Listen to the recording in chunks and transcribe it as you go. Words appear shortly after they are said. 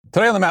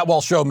Today on the Matt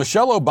Walsh Show,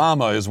 Michelle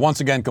Obama is once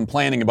again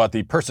complaining about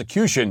the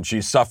persecution she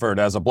suffered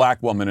as a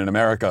black woman in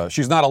America.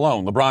 She's not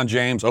alone. LeBron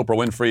James, Oprah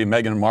Winfrey,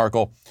 Meghan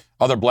Markle,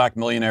 other black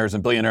millionaires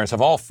and billionaires have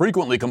all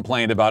frequently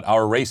complained about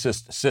our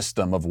racist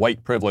system of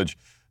white privilege.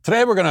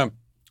 Today we're going to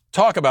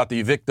talk about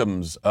the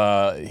victims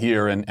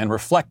here and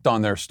reflect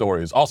on their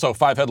stories. Also,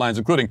 5 headlines,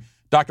 including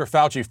Dr.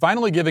 Fauci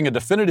finally giving a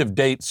definitive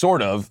date,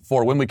 sort of,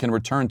 for when we can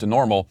return to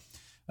normal.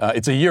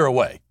 It's a year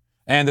away.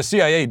 And the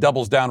CIA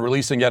doubles down,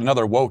 releasing yet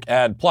another woke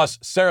ad. Plus,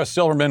 Sarah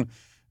Silverman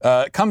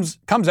comes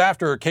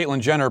after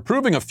Caitlyn Jenner,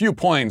 proving a few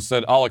points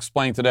that I'll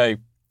explain today.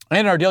 And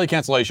in our Daily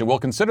Cancellation, we'll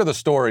consider the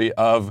story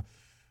of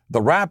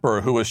the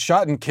rapper who was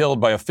shot and killed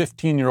by a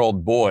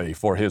 15-year-old boy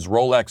for his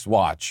Rolex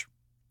watch.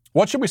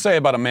 What should we say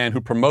about a man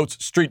who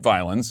promotes street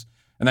violence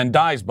and then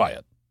dies by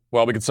it?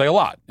 Well, we could say a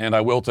lot, and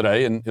I will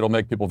today, and it'll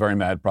make people very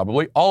mad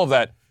probably. All of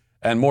that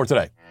and more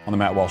today on The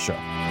Matt Walsh Show.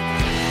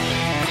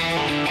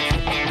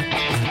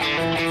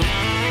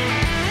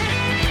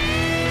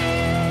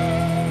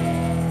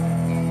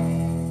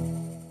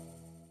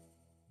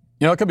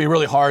 You know, it can be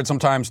really hard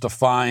sometimes to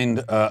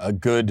find a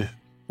good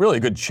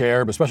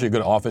chair, but especially a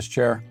good office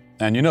chair.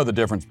 And you know the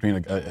difference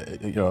between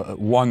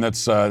one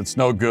that's it's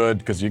no good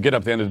because you get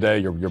up at the end of the day,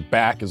 your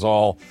back is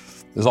all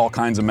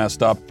kinds of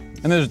messed up.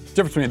 And there's a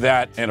difference between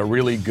that and a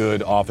really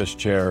good office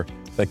chair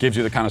that gives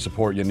you the kind of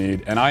support you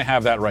need. And I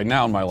have that right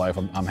now in my life,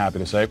 I'm happy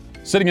to say.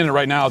 Sitting in it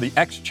right now, the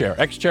X Chair.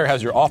 X Chair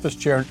has your office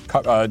chair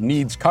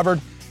needs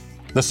covered.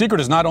 The secret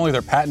is not only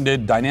their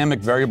patented dynamic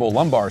variable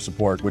lumbar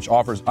support, which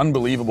offers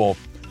unbelievable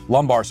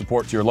lumbar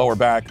support to your lower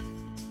back.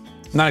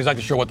 I'm not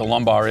exactly sure what the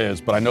lumbar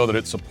is, but I know that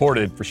it's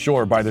supported for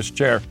sure by this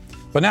chair.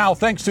 But now,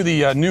 thanks to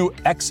the new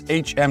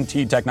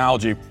XHMT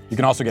technology, you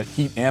can also get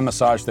heat and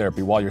massage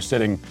therapy while you're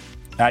sitting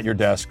at your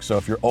desk. So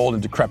if you're old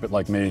and decrepit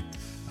like me,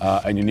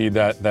 and you need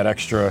that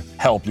extra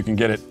help, you can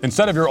get it.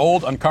 Instead of your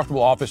old,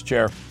 uncomfortable office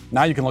chair,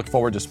 now you can look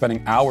forward to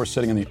spending hours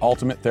sitting in the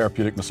ultimate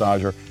therapeutic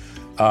massager.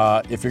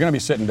 If you're going to be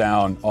sitting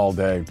down all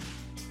day,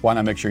 why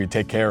not make sure you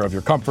take care of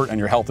your comfort and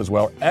your health as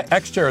well?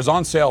 X-Chair is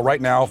on sale right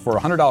now for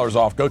 $100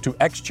 off. Go to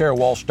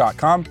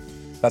xchairwalsh.com.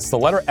 That's the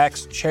letter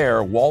X,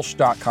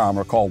 chairwalsh.com,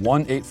 or call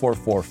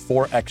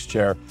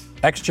 1-844-4XChair.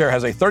 X-Chair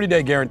has a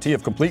 30-day guarantee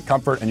of complete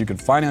comfort, and you can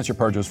finance your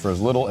purchase for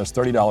as little as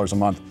 $30 a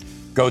month.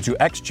 Go to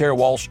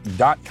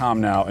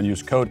xchairwalsh.com now and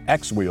use code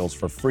XWheels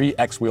for free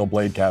X-Wheel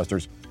blade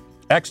casters.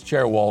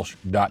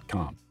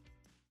 xchairwalsh.com.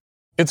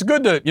 It's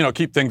good to,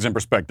 keep things in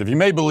perspective. You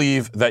may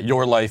believe that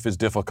your life is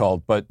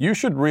difficult, but you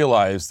should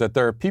realize that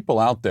there are people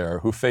out there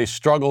who face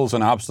struggles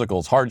and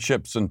obstacles,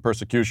 hardships and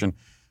persecution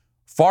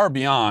far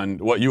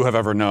beyond what you have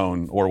ever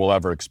known or will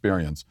ever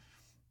experience.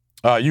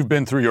 You've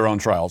been through your own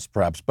trials,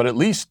 perhaps, but at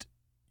least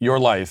your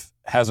life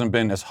hasn't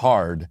been as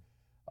hard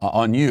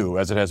on you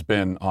as it has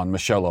been on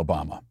Michelle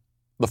Obama.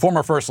 The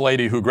former First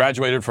Lady who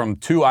graduated from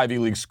 2 Ivy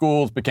League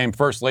schools, became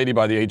First Lady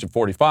by the age of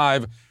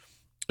 45,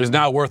 is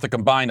now worth a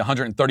combined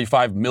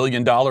 $135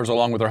 million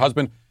along with her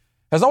husband,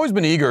 has always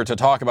been eager to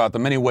talk about the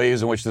many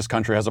ways in which this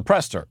country has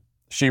oppressed her.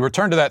 She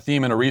returned to that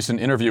theme in a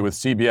recent interview with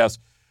CBS,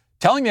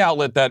 telling the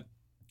outlet that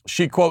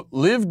she, quote,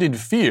 lived in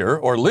fear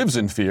or lives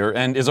in fear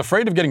and is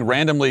afraid of getting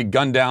randomly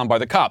gunned down by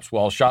the cops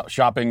while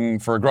shopping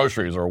for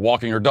groceries or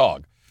walking her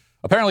dog.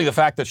 Apparently, the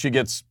fact that she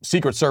gets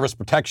Secret Service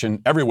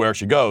protection everywhere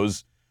she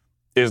goes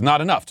is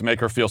not enough to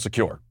make her feel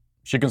secure.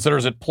 She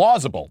considers it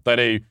plausible that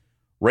a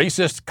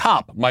racist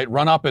cop might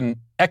run up and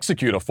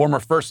execute a former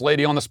First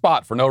Lady on the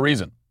spot for no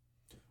reason.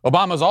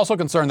 Obama is also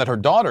concerned that her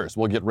daughters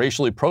will get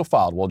racially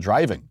profiled while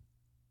driving.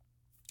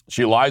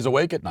 She lies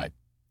awake at night,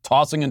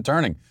 tossing and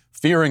turning,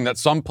 fearing that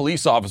some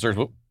police officer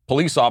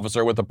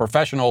with a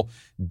professional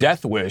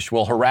death wish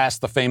will harass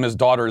the famous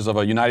daughters of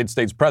a United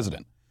States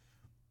president.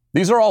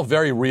 These are all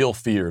very real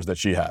fears that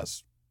she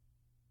has.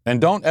 And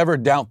don't ever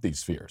doubt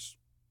these fears.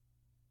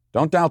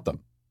 Don't doubt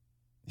them.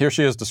 Here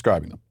she is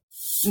describing them.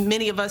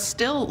 Many of us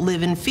still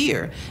live in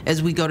fear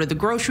as we go to the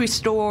grocery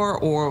store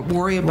or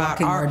worry about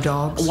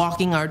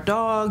walking our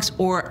dogs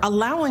or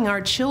allowing our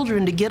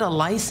children to get a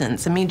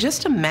license. I mean,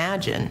 just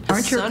imagine.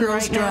 Aren't your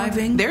girls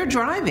driving? They're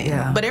driving.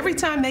 Yeah. But every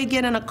time they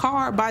get in a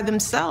car by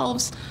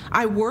themselves,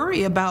 I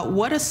worry about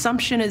what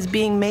assumption is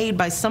being made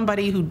by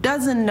somebody who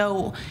doesn't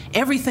know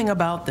everything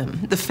about them.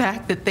 The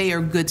fact that they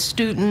are good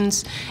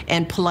students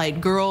and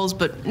polite girls,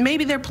 but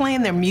maybe they're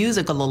playing their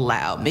music a little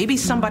loud. Maybe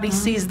somebody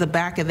sees the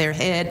back of their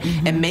head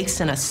and makes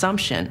an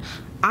assumption.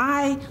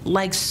 I,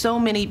 like so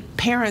many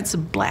parents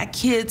of black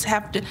kids,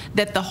 have to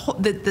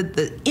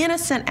the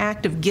innocent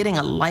act of getting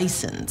a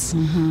license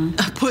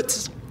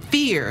puts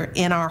fear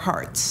in our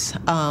hearts.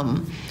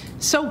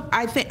 So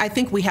I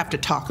think we have to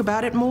talk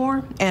about it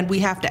more, and we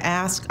have to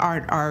ask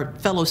our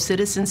fellow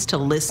citizens to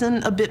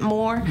listen a bit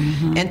more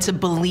and to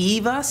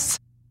believe us.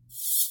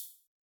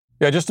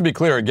 Yeah, just to be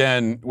clear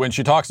again, when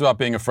she talks about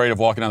being afraid of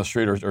walking down the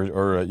street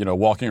or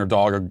walking her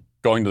dog or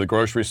going to the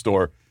grocery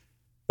store,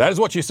 that is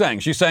what she's saying.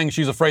 She's saying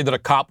she's afraid that a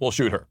cop will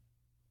shoot her.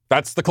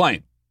 That's the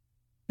claim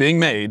being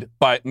made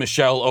by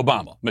Michelle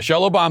Obama.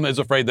 Michelle Obama is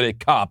afraid that a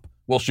cop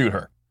will shoot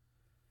her,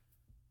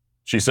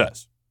 she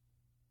says.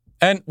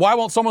 And why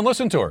won't someone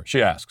listen to her,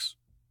 she asks.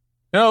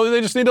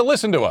 They just need to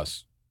listen to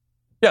us.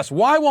 Yes,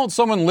 why won't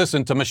someone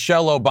listen to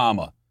Michelle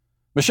Obama?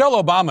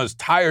 Michelle Obama is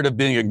tired of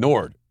being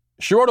ignored.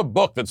 She wrote a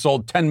book that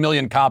sold 10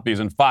 million copies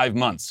in 5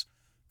 months.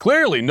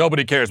 Clearly,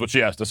 nobody cares what she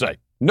has to say.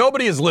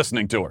 Nobody is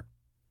listening to her.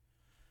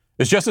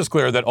 It's just as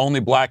clear that only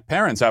black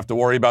parents have to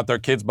worry about their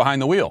kids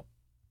behind the wheel.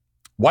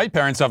 White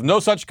parents have no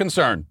such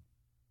concern.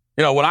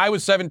 When I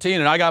was 17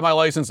 and I got my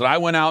license and I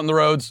went out on the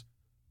roads,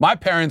 my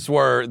parents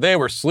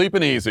were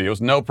sleeping easy. It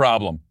was no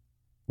problem.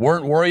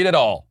 Weren't worried at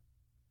all.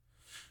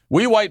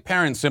 We white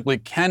parents simply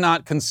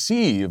cannot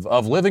conceive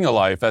of living a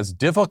life as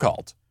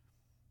difficult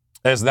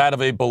as that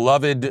of a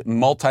beloved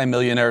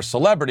multimillionaire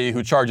celebrity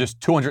who charges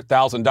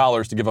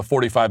 $200,000 to give a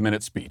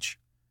 45-minute speech.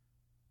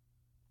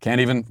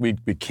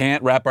 We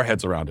can't wrap our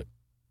heads around it.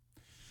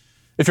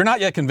 If you're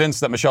not yet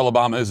convinced that Michelle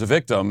Obama is a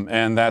victim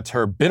and that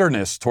her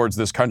bitterness towards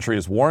this country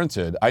is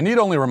warranted, I need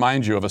only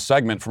remind you of a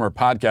segment from her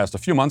podcast a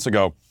few months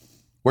ago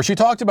where she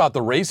talked about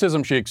the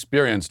racism she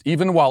experienced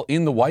even while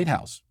in the White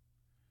House.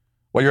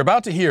 What you're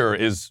about to hear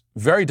is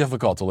very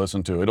difficult to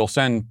listen to. It'll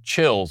send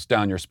chills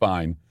down your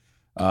spine.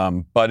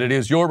 But it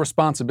is your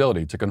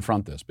responsibility to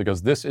confront this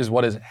because this is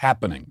what is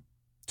happening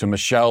to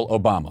Michelle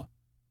Obama.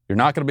 You're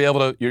not going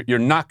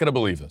to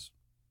believe this.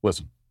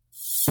 Listen.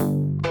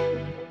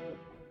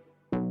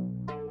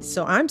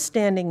 So I'm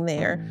standing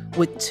there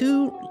with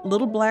 2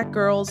 little black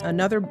girls,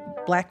 another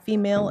black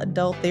female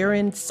adult. They're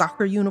in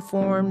soccer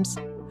uniforms,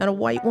 and a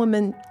white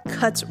woman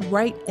cuts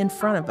right in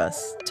front of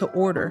us to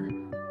order.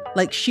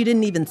 Like she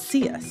didn't even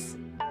see us.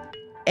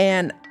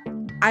 And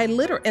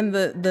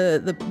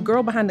the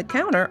girl behind the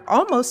counter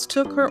almost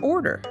took her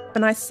order.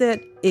 And I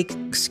said,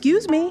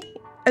 excuse me?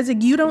 I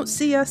said, you don't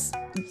see us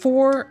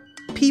 4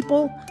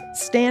 people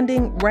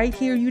standing right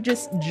here? You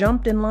just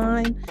jumped in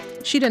line?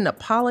 She didn't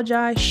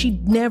apologize. She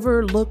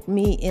never looked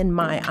me in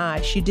my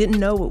eye. She didn't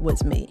know it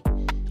was me.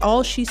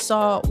 All she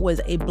saw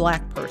was a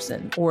black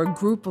person or a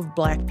group of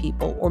black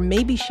people, or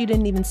maybe she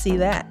didn't even see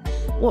that.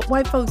 What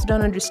white folks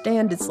don't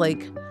understand is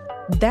like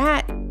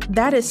that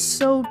is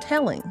so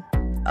telling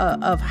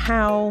of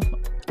how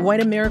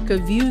white America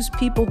views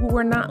people who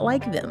are not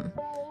like them.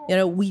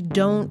 We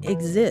don't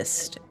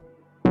exist.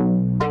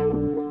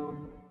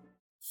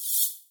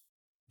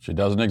 She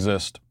doesn't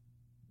exist.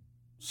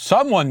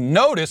 Someone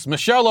notice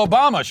Michelle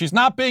Obama. She's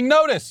not being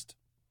noticed.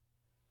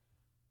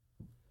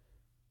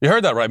 You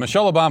heard that right.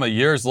 Michelle Obama,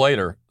 years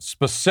later,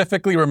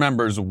 specifically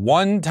remembers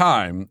one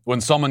time when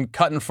someone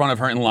cut in front of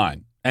her in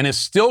line and is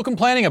still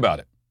complaining about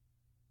it.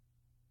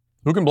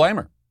 Who can blame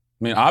her?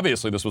 I mean,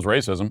 obviously this was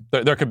racism.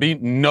 There could be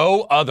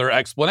no other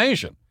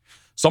explanation.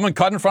 Someone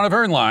cut in front of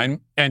her in line,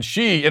 and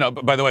she,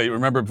 by the way,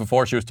 remember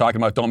before she was talking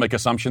about don't make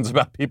assumptions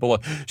about people.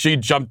 She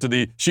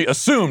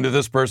assumed that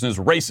this person is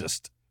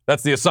racist.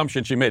 That's the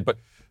assumption she made. But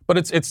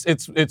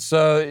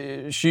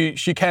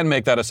she can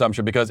make that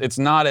assumption because it's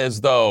not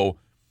as though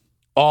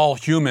all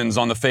humans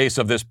on the face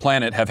of this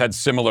planet have had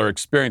similar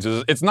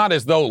experiences. It's not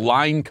as though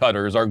line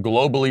cutters are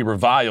globally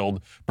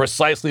reviled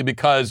precisely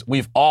because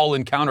we've all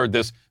encountered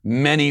this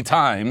many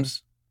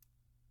times.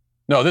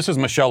 No, this is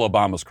Michelle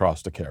Obama's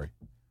cross to carry.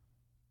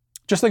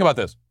 Just think about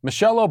this.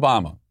 Michelle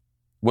Obama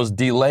was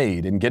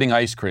delayed in getting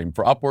ice cream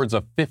for upwards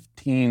of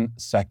 15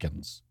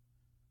 seconds.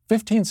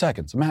 15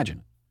 seconds, imagine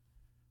it.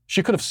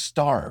 She could have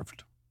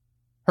starved.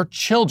 Her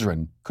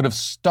children could have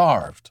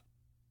starved,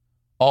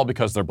 all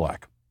because they're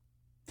black.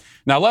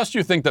 Now, lest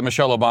you think that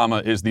Michelle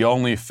Obama is the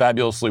only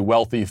fabulously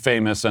wealthy,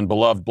 famous, and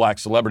beloved black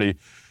celebrity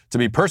to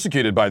be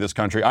persecuted by this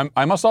country,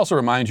 I must also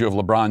remind you of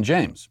LeBron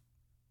James.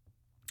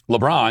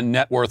 LeBron,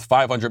 net worth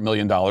 $500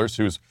 million,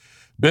 who's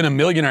been a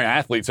millionaire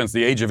athlete since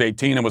the age of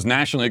 18 and was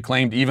nationally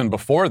acclaimed even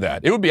before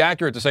that. It would be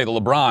accurate to say that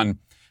LeBron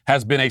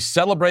has been a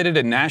celebrated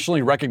and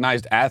nationally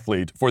recognized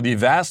athlete for the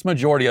vast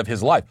majority of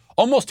his life,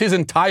 almost his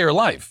entire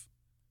life,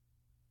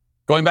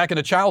 going back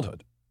into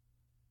childhood.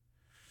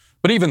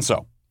 But even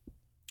so,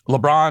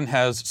 LeBron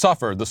has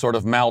suffered the sort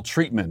of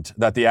maltreatment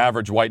that the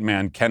average white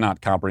man cannot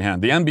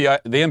comprehend. The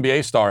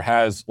NBA star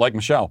has, like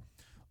Michelle,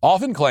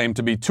 often claimed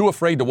to be too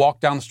afraid to walk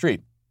down the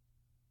street.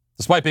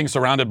 Despite being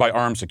surrounded by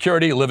armed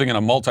security, living in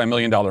a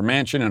multi-million-dollar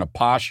mansion in a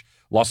posh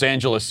Los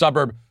Angeles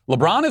suburb,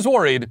 LeBron is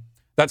worried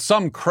that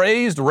some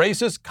crazed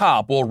racist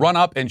cop will run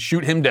up and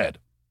shoot him dead.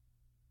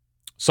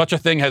 Such a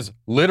thing has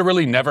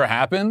literally never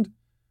happened.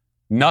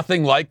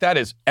 Nothing like that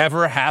has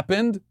ever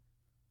happened,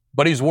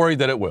 but he's worried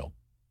that it will,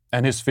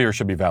 and his fear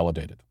should be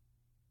validated.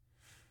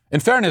 In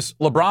fairness,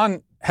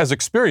 LeBron has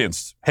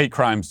experienced hate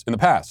crimes in the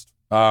past.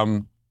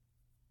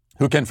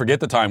 Who can forget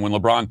the time when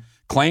LeBron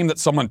claimed that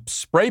someone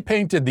spray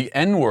painted the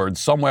N-word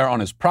somewhere on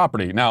his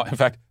property? Now, in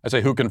fact, I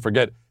say who can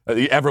forget?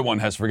 Everyone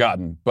has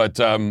forgotten. But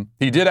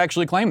he did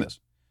actually claim this.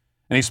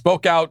 And he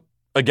spoke out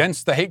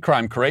against the hate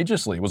crime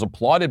courageously, was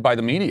applauded by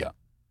the media.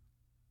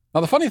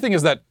 Now, the funny thing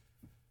is that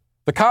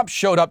the cops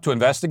showed up to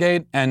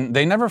investigate, and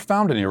they never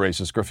found any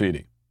racist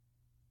graffiti.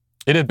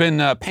 It had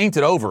been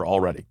painted over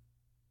already.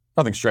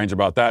 Nothing strange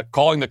about that.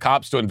 Calling the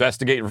cops to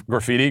investigate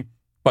graffiti,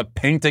 but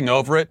painting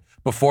over it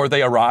before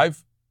they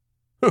arrive?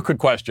 Who could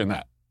question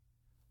that?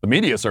 The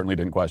media certainly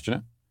didn't question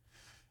it.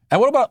 And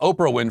what about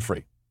Oprah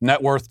Winfrey?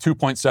 net worth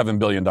 $2.7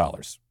 billion.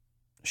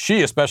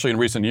 She, especially in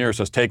recent years,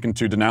 has taken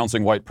to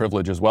denouncing white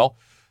privilege as well.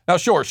 Now,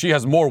 sure, she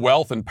has more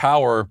wealth and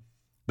power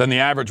than the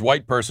average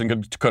white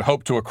person could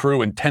hope to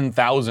accrue in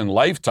 10,000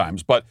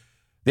 lifetimes, but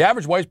the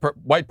average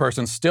white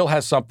person still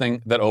has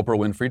something that Oprah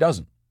Winfrey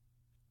doesn't.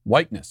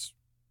 Whiteness.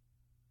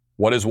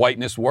 What is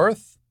whiteness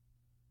worth?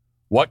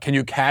 What can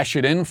you cash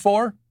it in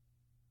for?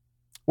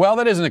 Well,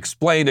 that isn't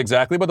explained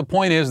exactly, but the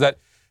point is that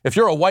if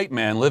you're a white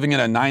man living in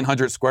a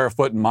 900 square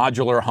foot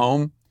modular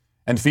home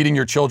and feeding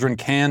your children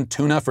canned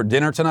tuna for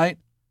dinner tonight,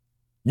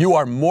 you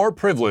are more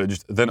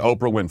privileged than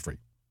Oprah Winfrey,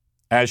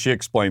 as she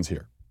explains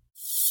here.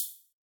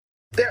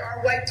 There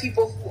are white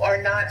people who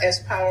are not as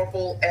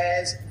powerful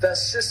as the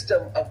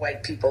system of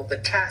white people, the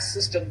caste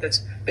system that's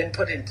been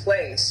put in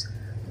place,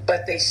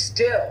 but they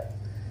still,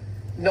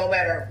 no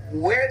matter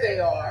where they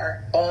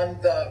are on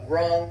the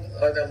rung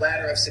or the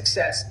ladder of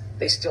success,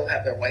 they still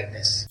have their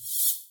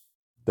whiteness.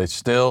 They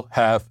still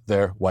have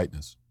their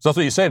whiteness. So that's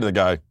what you say to the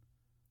guy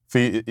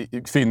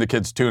feeding the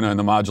kids tuna in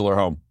the modular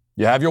home.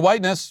 You have your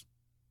whiteness.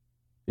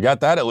 You got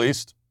that at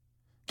least.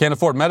 Can't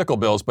afford medical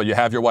bills, but you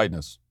have your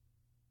whiteness.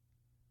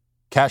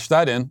 Cash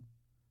that in.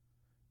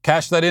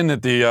 Cash that in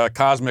at the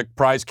cosmic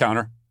prize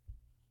counter.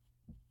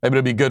 Maybe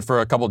it'll be good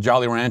for a couple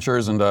Jolly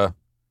Ranchers and a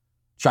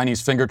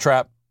Chinese finger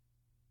trap.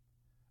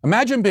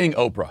 Imagine being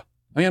Oprah.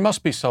 I mean, it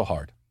must be so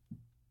hard.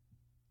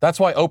 That's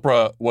why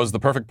Oprah was the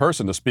perfect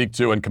person to speak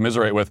to and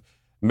commiserate with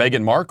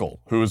Meghan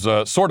Markle, who's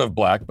sort of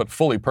black but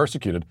fully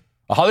persecuted.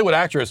 A Hollywood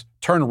actress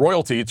turned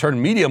royalty,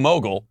 turned media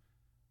mogul.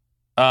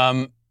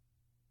 And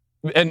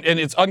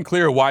it's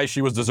unclear why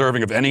she was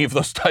deserving of any of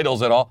those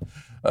titles at all,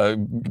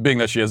 being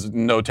that she has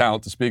no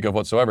talent to speak of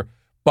whatsoever.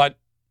 But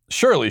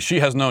surely she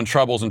has known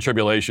troubles and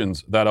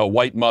tribulations that a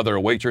white mother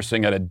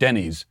waitressing at a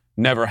Denny's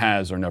never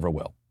has or never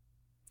will.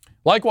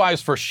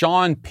 Likewise for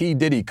Sean P.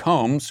 Diddy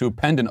Combs, who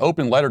penned an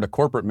open letter to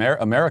corporate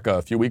America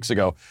a few weeks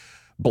ago,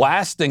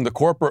 blasting the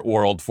corporate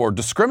world for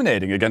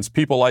discriminating against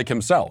people like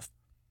himself.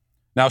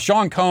 Now,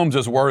 Sean Combs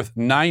is worth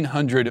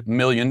 $900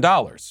 million,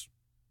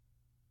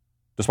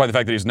 despite the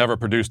fact that he's never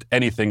produced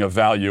anything of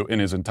value in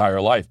his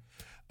entire life.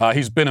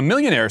 He's been a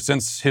millionaire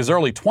since his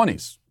early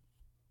 20s.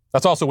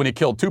 That's also when he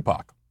killed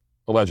Tupac,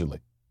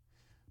 allegedly.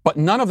 But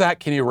none of that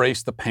can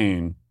erase the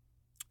pain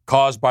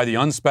caused by the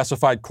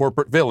unspecified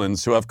corporate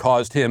villains who have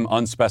caused him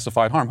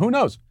unspecified harm. Who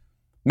knows?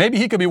 Maybe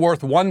he could be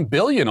worth $1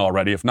 billion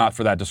already if not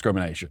for that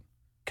discrimination.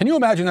 Can you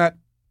imagine that?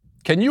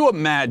 Can you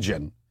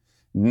imagine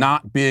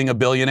not being a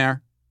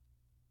billionaire?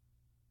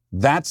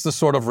 That's the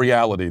sort of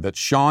reality that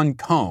Sean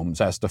Combs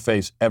has to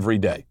face every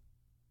day,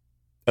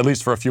 at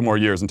least for a few more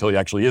years until he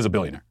actually is a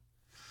billionaire.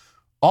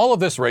 All of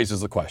this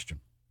raises the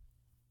question,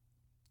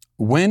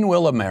 when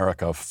will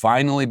America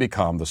finally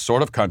become the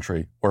sort of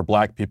country where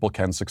black people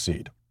can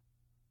succeed?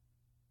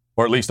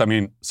 Or at least,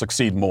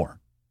 succeed more.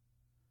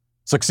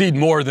 Succeed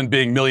more than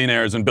being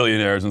millionaires and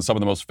billionaires and some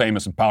of the most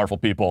famous and powerful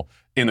people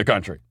in the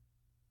country.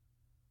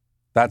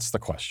 That's the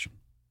question.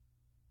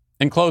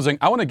 In closing,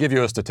 I want to give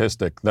you a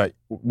statistic that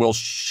will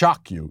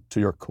shock you to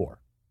your core.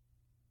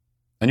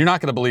 And you're not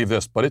going to believe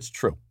this, but it's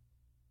true.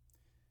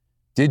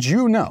 Did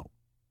you know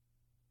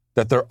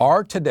that there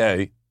are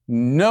today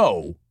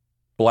no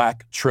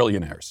black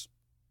trillionaires?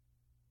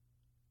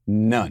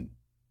 None.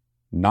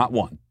 Not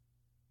one.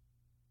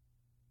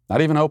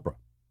 Not even Oprah.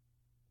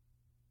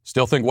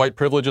 Still think white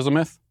privilege is a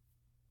myth?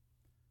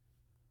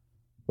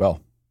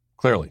 Well,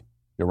 clearly,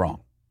 you're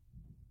wrong.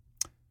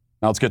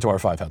 Now let's get to our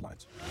 5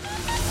 headlines.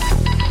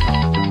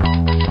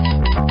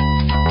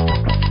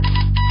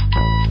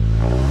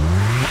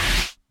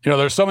 You know,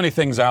 there's so many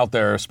things out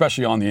there,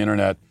 especially on the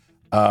internet,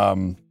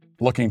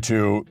 looking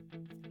to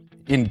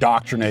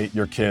indoctrinate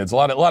your kids. A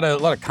lot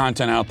of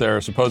content out there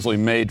supposedly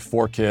made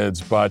for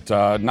kids, but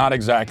not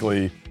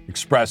exactly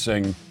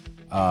expressing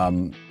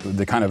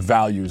the kind of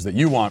values that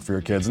you want for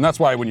your kids. And that's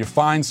why when you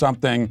find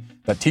something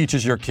that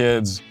teaches your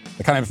kids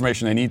the kind of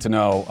information they need to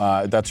know,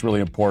 that's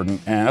really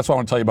important. And that's why I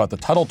want to tell you about the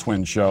Tuttle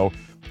Twins show.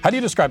 How do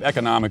you describe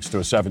economics to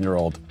a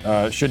 7-year-old?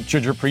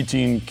 Should your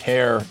preteen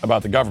care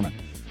about the government?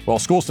 Well,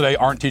 schools today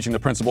aren't teaching the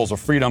principles of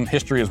freedom.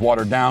 History is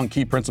watered down,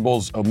 key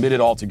principles omitted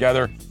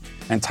altogether,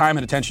 and time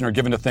and attention are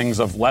given to things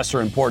of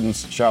lesser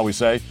importance, shall we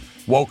say.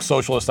 Woke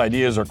socialist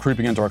ideas are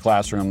creeping into our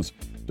classrooms,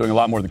 doing a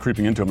lot more than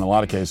creeping into them in a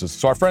lot of cases.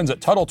 So our friends at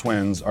Tuttle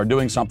Twins are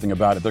doing something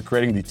about it. They're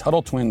creating the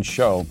Tuttle Twins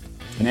Show,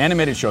 an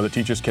animated show that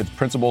teaches kids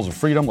principles of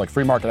freedom like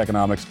free market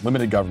economics,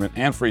 limited government,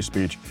 and free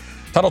speech.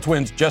 Tuttle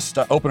Twins just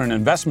opened an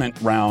investment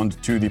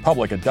round to the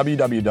public at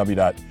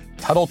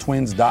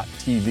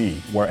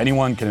www.tuttletwins.tv, where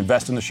anyone can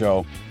invest in the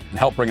show and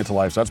help bring it to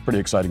life. So that's pretty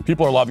exciting.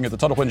 People are loving it. The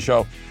Tuttle Twins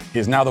Show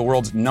is now the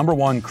world's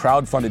 #1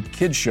 crowd-funded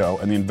kids show,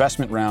 and the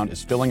investment round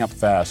is filling up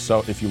fast.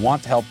 So if you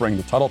want to help bring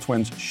the Tuttle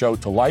Twins Show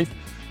to life,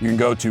 you can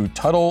go to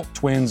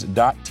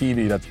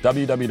TuttleTwins.tv. That's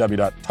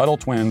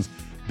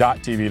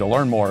www.TuttleTwins.tv to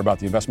learn more about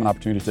the investment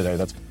opportunity today.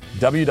 That's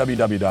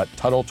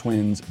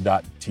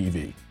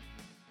www.TuttleTwins.tv.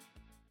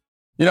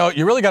 You know,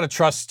 you really got to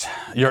trust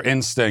your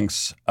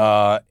instincts.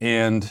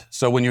 And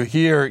so when you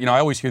hear, I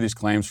always hear these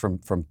claims from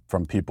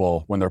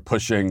people when they're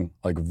pushing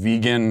like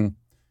vegan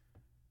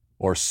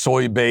or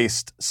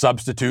soy-based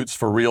substitutes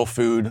for real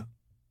food.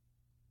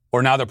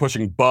 Or now they're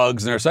pushing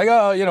bugs, and they're saying,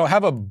 oh,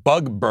 have a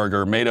bug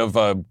burger made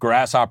of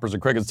grasshoppers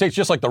and crickets. It tastes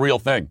just like the real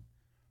thing.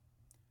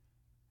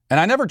 And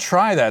I never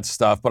try that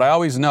stuff, but I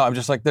always know. I'm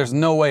just like, there's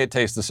no way it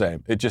tastes the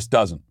same. It just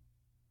doesn't.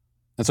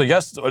 And so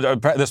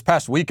this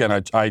past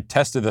weekend, I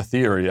tested the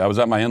theory. I was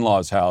at my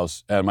in-laws'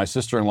 house, and my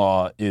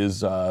sister-in-law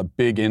is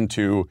big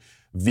into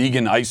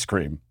vegan ice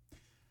cream.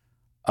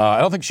 I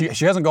don't think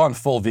she hasn't gone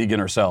full vegan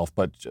herself,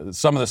 but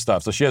some of the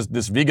stuff. So she has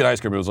this vegan ice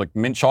cream. It was like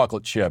mint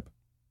chocolate chip.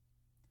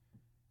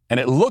 And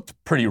it looked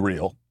pretty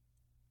real.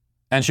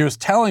 And she was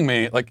telling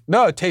me, like,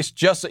 no, it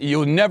tastes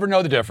you'll never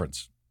know the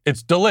difference.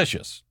 It's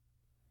delicious.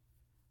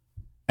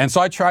 And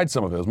so I tried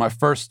some of it. It was my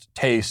first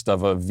taste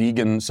of a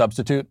vegan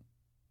substitute.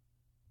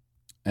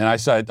 And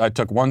I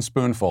took one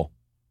spoonful.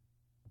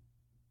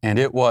 And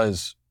it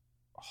was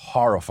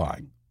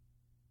horrifying.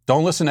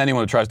 Don't listen to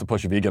anyone who tries to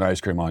push a vegan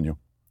ice cream on you.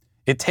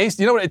 It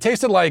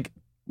tasted like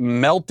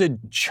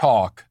melted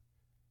chalk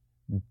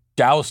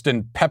doused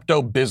in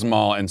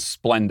Pepto-Bismol and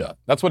Splenda.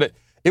 That's what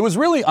it was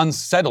really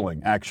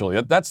unsettling, actually.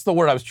 That's the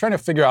word I was trying to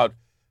figure out.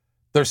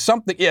 There's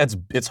something,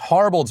 it's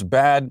horrible, it's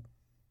bad.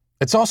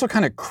 It's also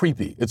kind of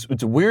creepy.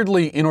 It's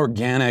weirdly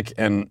inorganic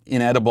and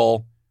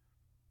inedible.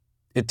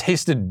 It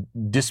tasted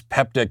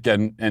dyspeptic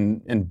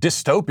and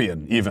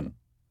dystopian, even.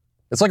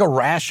 It's like a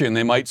ration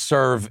they might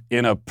serve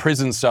in a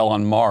prison cell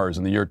on Mars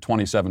in the year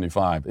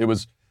 2075. It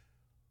was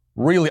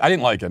really, I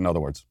didn't like it, in other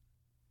words.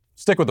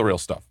 Stick with the real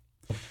stuff.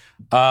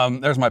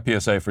 There's my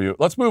PSA for you.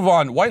 Let's move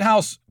on. White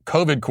House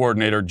COVID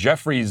coordinator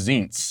Jeffrey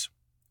Zients,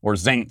 or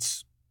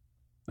Zaints,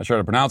 not sure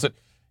how to pronounce it.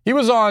 He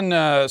was on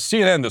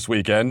CNN this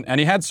weekend, and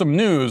he had some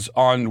news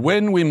on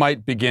when we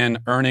might begin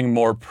earning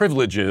more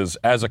privileges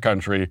as a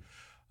country,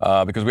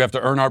 because we have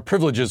to earn our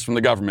privileges from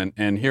the government.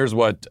 And here's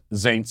what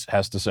Zaints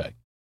has to say.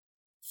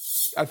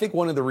 I think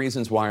one of the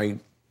reasons why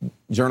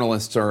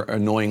journalists are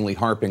annoyingly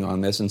harping on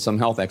this, and some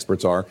health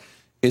experts are,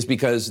 is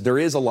because there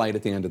is a light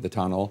at the end of the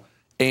tunnel.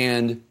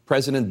 And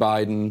President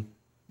Biden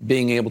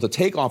being able to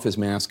take off his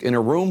mask in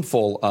a room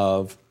full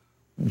of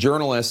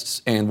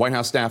journalists and White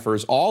House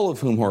staffers, all of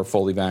whom are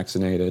fully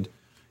vaccinated,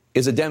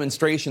 is a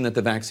demonstration that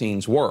the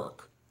vaccines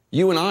work.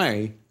 You and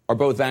I are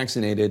both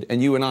vaccinated,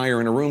 and you and I are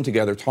in a room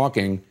together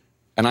talking,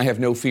 and I have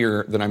no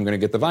fear that I'm going to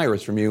get the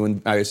virus from you,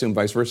 and I assume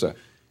vice versa.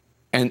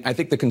 And I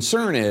think the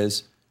concern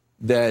is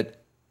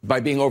that by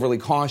being overly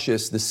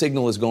cautious, the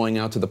signal is going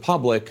out to the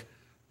public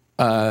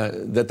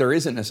that there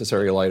isn't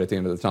necessarily a light at the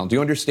end of the tunnel. Do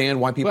you understand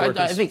why people are...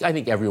 I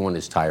think everyone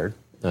is tired,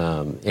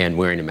 and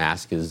wearing a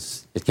mask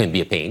it can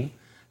be a pain.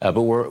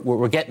 But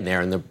we're getting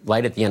there, and the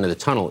light at the end of the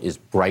tunnel is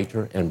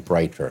brighter and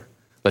brighter.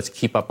 Let's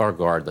keep up our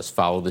guard. Let's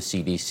follow the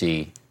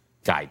CDC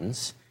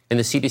guidance. And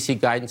the CDC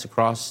guidance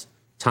across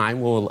time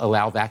will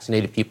allow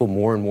vaccinated people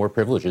more and more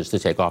privileges to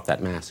take off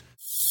that mask.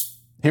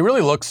 He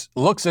really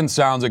looks and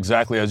sounds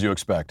exactly as you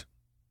expect.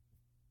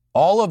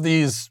 All of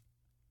these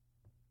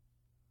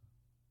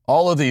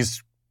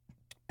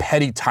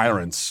petty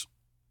tyrants,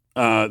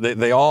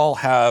 they all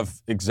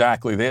have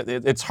exactly,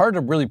 it's hard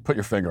to really put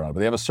your finger on it, but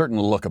they have a certain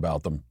look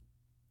about them.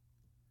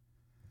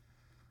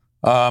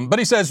 But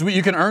he says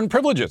you can earn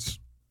privileges.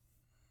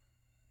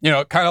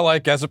 Kind of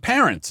like as a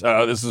parent.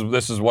 This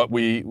is what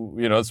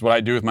it's what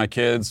I do with my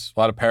kids. A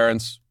lot of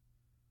parents.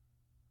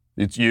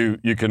 It's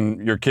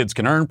your kids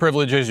can earn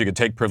privileges. You can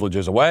take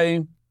privileges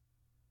away.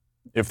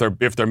 If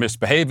they're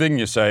misbehaving,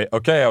 you say,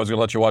 okay, I was going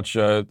to let you watch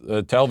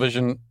a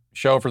television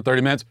show for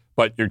 30 minutes,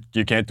 but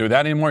you can't do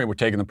that anymore. We're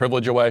taking the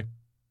privilege away.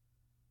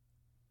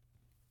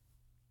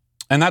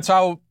 And that's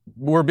how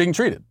we're being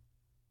treated.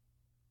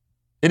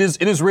 It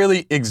is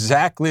really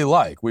exactly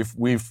like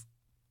we've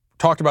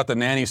talked about the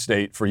nanny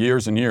state for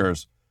years and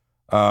years.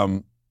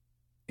 In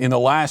the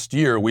last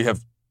year, we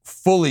have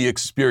fully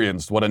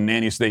experienced what a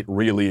nanny state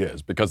really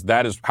is, because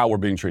that is how we're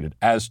being treated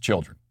as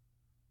children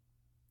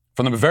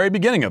from the very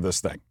beginning of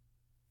this thing.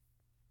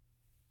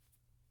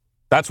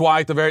 That's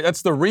why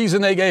that's the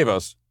reason they gave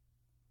us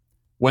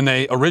when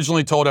they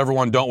originally told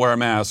everyone don't wear a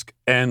mask,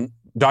 and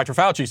Dr.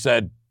 Fauci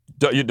said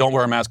you don't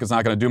wear a mask, it's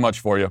not going to do much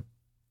for you.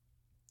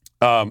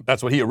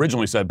 That's what he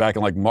originally said back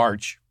in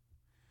March.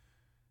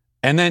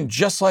 And then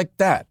just like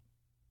that,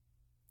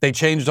 they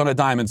changed on a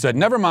dime and said,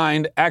 never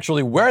mind,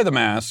 actually wear the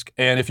mask,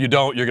 and if you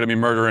don't, you're going to be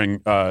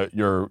murdering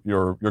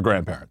your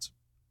grandparents.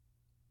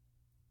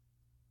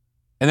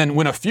 And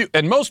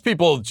then most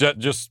people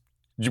just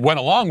went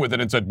along with it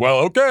and said, well,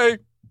 okay,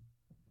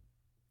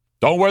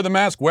 don't wear the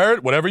mask, wear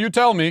it, whatever you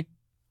tell me.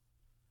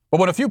 But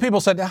when a few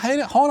people said,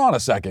 hey, hold on a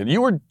second,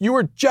 you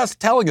were just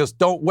telling us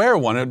don't wear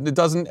one, and it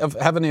doesn't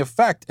have any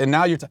effect, and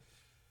now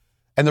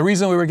and the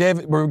reason we were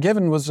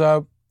given was,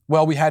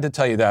 well, we had to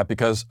tell you that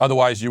because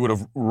otherwise you would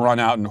have run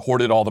out and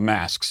hoarded all the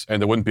masks,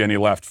 and there wouldn't be any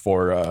left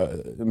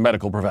for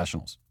medical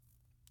professionals.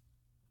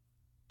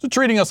 So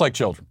treating us like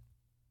children.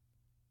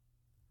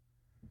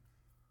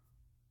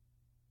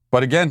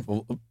 But again,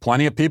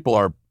 plenty of people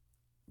are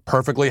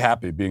perfectly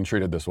happy being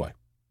treated this way.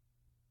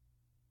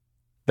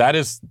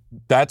 That's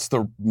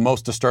the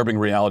most disturbing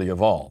reality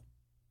of all.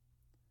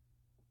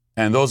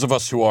 And those of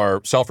us who are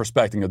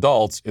self-respecting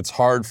adults, it's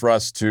hard for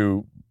us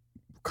to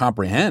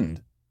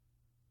comprehend.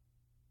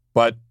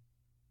 But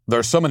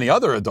there's so many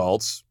other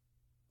adults,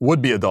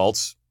 would-be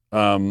adults,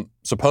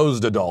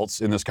 supposed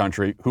adults in this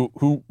country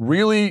who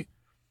really,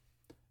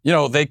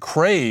 they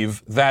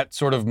crave that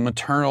sort of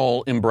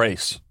maternal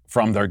embrace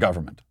from their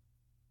government.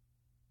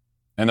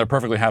 And they're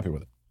perfectly happy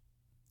with it.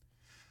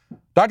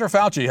 Dr.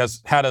 Fauci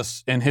has had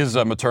us in his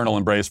maternal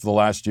embrace for the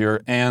last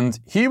year, and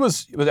he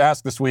was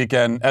asked this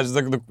weekend, as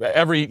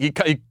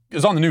he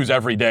is on the news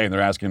every day, and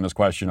they're asking him this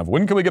question of,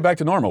 when can we get back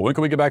to normal? When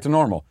can we get back to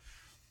normal?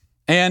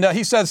 And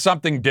he says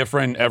something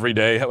different every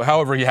day,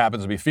 however he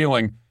happens to be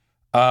feeling.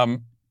 But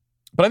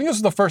I think this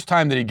is the first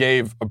time that he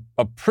gave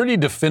a pretty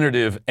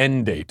definitive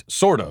end date,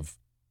 sort of.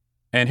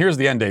 And here's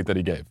the end date that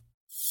he gave.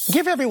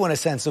 Give everyone a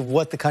sense of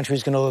what the country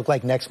is going to look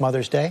like next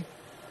Mother's Day.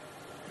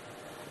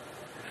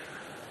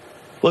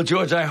 Well,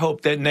 George, I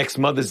hope that next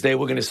Mother's Day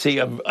we're going to see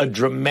a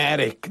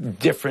dramatic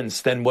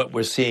difference than what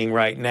we're seeing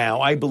right now.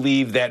 I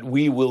believe that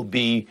we will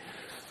be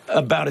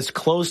about as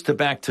close to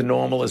back to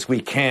normal as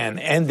we can.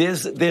 And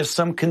there's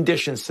some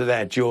conditions to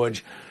that,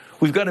 George.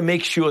 We've got to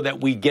make sure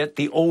that we get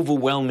the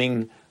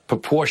overwhelming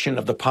proportion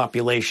of the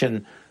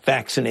population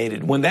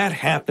vaccinated. When that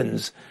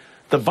happens,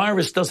 the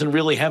virus doesn't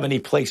really have any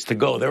place to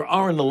go. There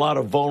aren't a lot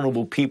of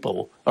vulnerable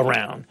people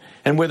around.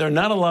 And where there are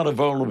not a lot of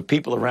vulnerable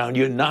people around,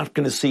 you're not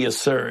going to see a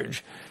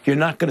surge. You're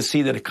not going to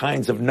see the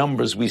kinds of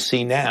numbers we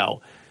see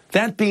now.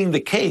 That being the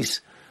case,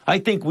 I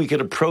think we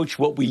could approach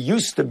what we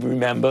used to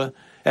remember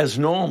as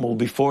normal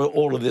before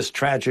all of this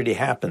tragedy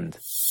happened.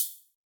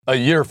 A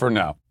year from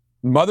now.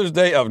 Mother's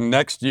Day of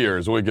next year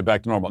is when we get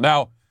back to normal.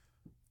 Now,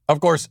 of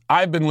course,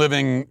 I'm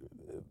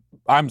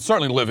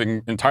certainly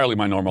living entirely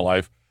my normal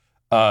life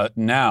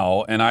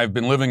now, and I've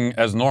been living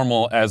as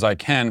normal as I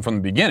can from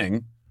the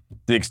beginning,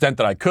 the extent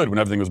that I could when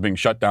everything was being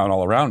shut down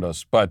all around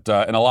us. But,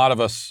 and a lot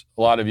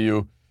of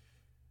you,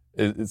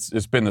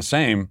 it's been the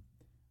same.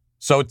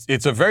 So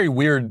it's a very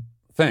weird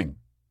thing.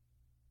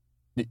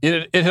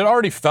 It had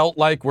already felt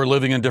like we're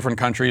living in different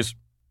countries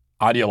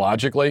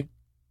ideologically.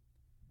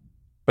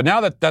 But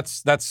now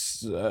that's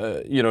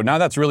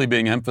really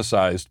being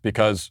emphasized,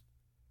 because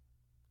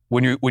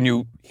when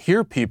you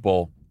hear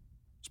people,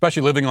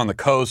 especially living on the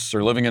coasts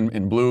or living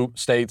in blue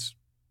states,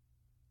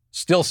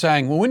 still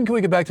saying, well, when can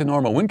we get back to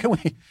normal? When can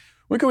we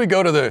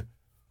go to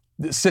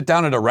sit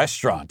down at a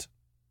restaurant?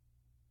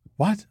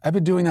 What? I've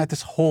been doing that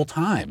this whole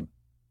time.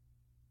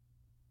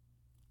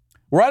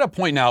 We're at a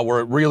point now where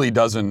it really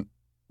doesn't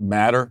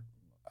matter,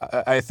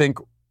 I think,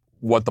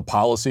 what the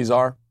policies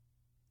are,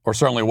 or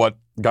certainly what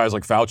guys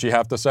like Fauci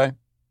have to say.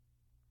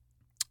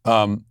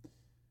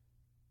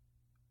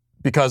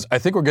 Because I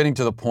think we're getting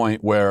to the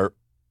point where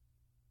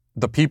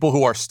the people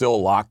who are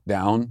still locked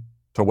down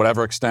to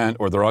whatever extent,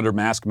 or they're under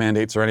mask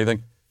mandates or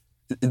anything,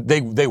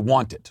 they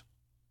want it.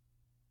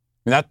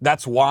 And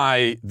that's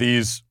why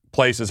these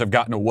places have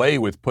gotten away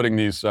with putting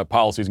these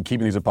policies and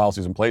keeping these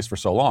policies in place for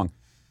so long,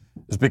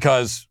 is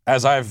because,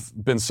 as I've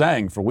been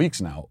saying for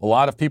weeks now, a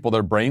lot of people,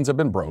 their brains have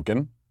been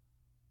broken,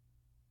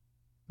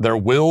 their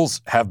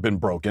wills have been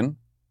broken,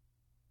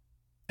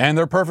 and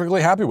they're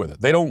perfectly happy with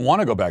it. They don't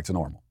want to go back to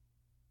normal.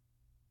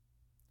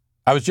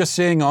 I was just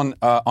seeing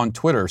on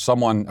Twitter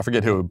someone, I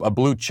forget who, a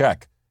blue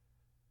check,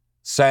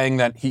 saying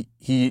that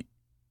he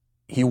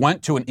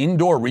went to an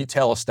indoor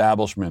retail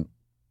establishment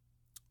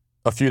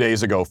a few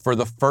days ago for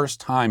the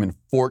first time in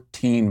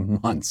 14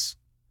 months.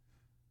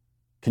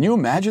 Can you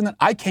imagine that?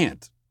 I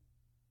can't.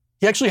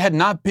 He actually had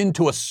not been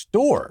to a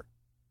store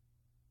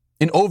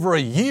in over a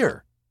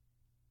year.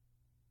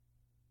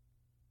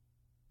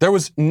 There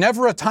was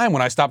never a time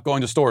when I stopped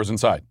going to stores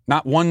inside.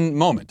 Not one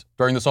moment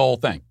during this whole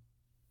thing.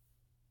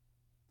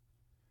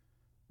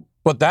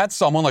 But that's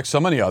someone, like so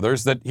many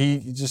others, that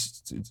he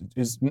just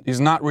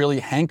is not really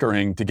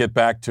hankering to get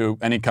back to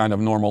any kind of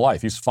normal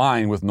life. He's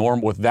fine with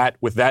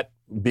that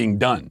being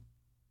done.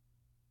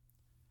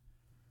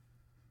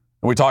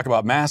 And we talk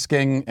about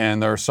masking,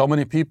 and there are so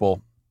many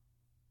people,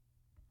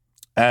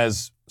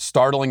 as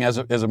startling as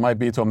it might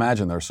be to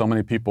imagine, there are so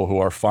many people who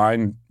are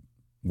fine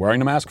wearing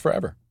the mask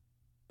forever.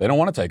 They don't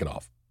want to take it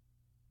off.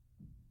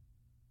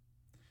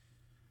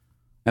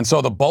 And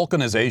so the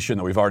balkanization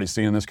that we've already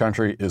seen in this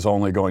country is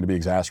only going to be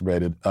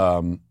exacerbated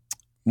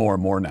more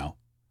and more now.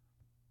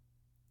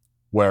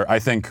 Where I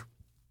think,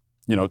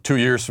 2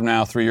 years from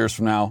now, 3 years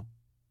from now,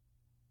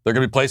 there are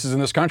going to be places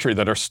in this country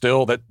that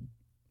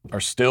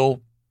are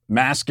still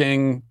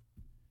masking,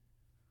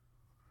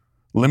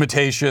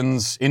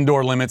 limitations,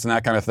 indoor limits, and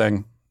that kind of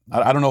thing.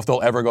 I don't know if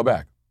they'll ever go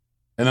back.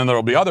 And then there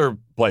will be other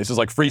places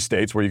like free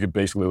states where you could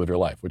basically live your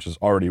life, which is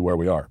already where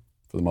we are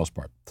for the most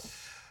part.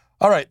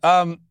 All right.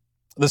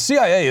 The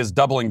CIA is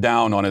doubling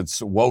down on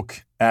its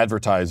woke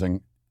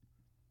advertising.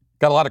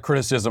 Got a lot of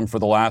criticism for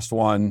the last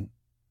one.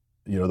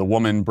 The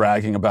woman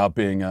bragging about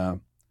being a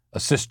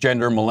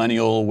cisgender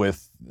millennial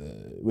with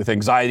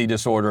anxiety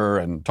disorder,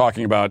 and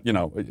talking about,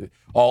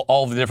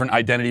 all the different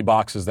identity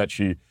boxes that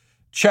she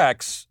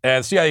checks.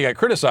 And CIA got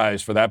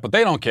criticized for that, but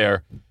they don't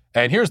care.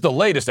 And here's the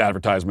latest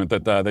advertisement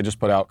that they just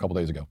put out a couple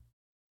days ago.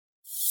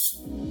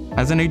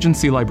 As an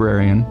agency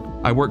librarian,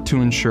 I work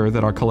to ensure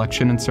that our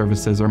collection and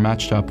services are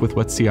matched up with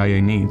what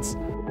CIA needs.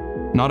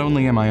 Not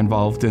only am I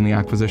involved in the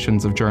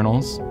acquisitions of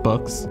journals,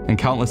 books, and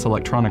countless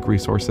electronic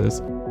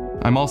resources,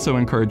 I'm also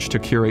encouraged to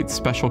curate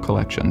special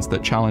collections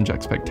that challenge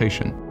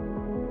expectation.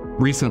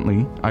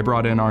 Recently, I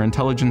brought in our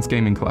intelligence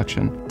gaming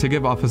collection to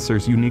give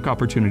officers unique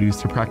opportunities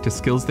to practice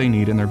skills they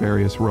need in their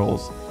various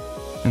roles.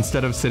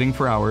 Instead of sitting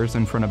for hours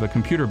in front of a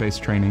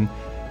computer-based training,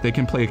 they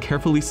can play a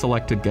carefully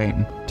selected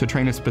game to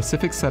train a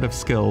specific set of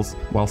skills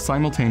while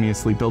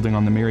simultaneously building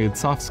on the myriad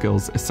soft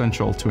skills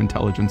essential to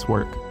intelligence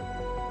work.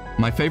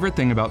 My favorite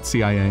thing about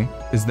CIA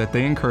is that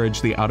they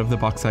encourage the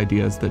out-of-the-box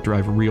ideas that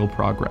drive real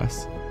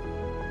progress.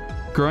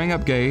 Growing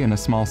up gay in a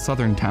small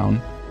southern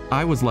town,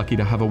 I was lucky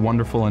to have a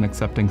wonderful and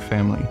accepting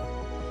family.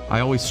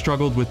 I always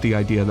struggled with the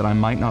idea that I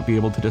might not be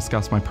able to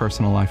discuss my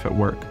personal life at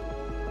work.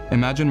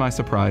 Imagine my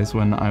surprise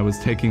when I was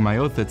taking my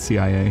oath at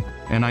CIA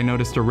and I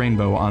noticed a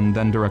rainbow on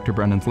then-Director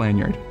Brennan's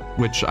lanyard,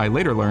 which I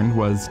later learned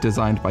was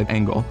designed by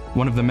Angle,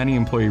 one of the many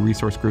employee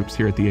resource groups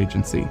here at the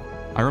agency.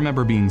 I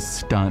remember being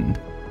stunned.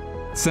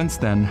 Since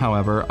then,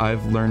 however,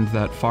 I've learned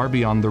that far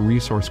beyond the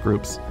resource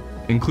groups,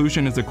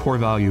 inclusion is a core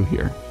value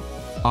here.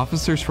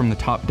 Officers from the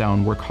top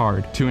down work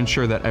hard to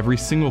ensure that every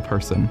single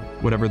person,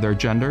 whatever their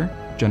gender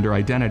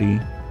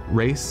identity,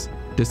 race,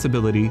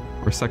 disability,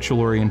 or sexual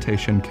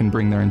orientation, can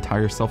bring their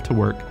entire self to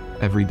work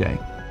every day.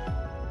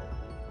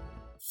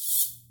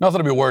 Nothing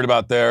to be worried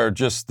about there.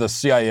 Just the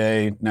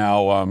CIA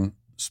now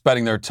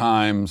spending their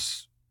time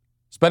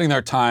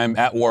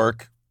at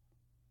work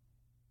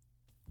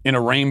in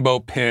a rainbow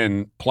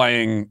pin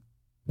playing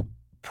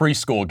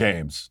preschool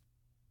games.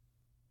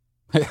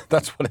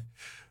 That's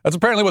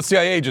apparently what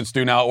CIA agents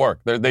do now at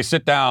work. They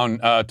sit down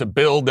to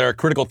build their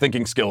critical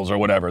thinking skills or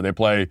whatever. They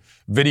play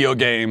video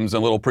games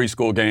and little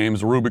preschool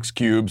games, Rubik's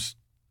Cubes.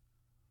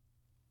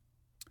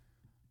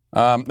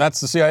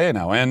 That's the CIA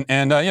now. And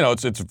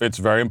it's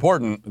very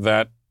important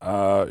that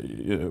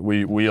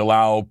we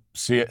allow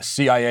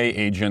CIA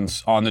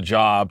agents on the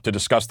job to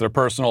discuss their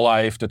personal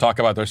life, to talk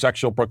about their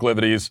sexual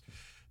proclivities,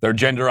 their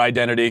gender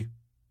identity.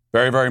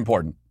 Very, very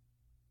important.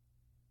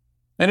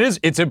 And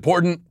it's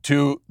important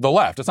to the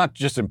left. It's not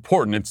just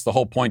important, it's the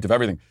whole point of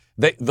everything.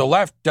 The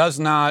left does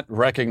not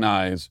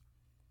recognize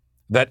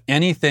that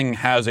anything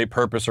has a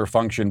purpose or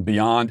function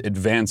beyond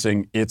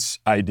advancing its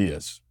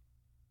ideas,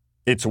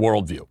 its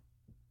worldview.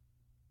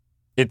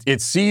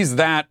 It sees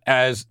that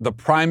as the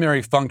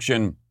primary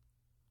function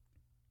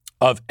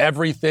of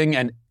everything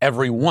and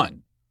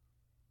everyone,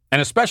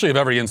 and especially of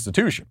every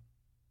institution.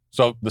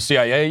 So the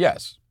CIA,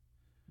 yes.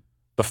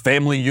 The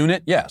family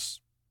unit, yes.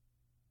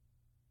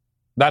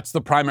 That's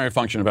the primary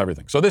function of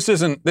everything. So this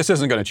isn't going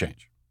to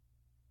change.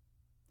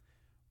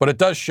 But it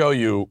does show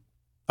you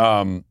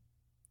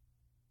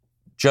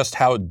just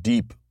how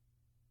deep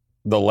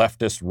the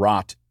leftist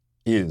rot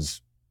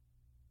is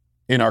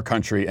in our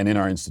country and in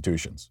our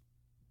institutions.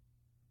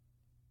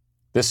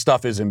 This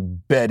stuff is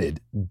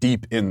embedded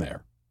deep in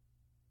there.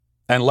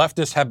 And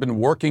leftists have been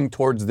working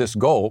towards this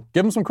goal.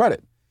 Give them some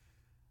credit.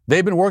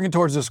 They've been working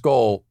towards this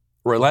goal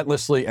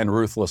relentlessly and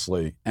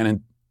ruthlessly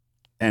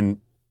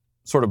and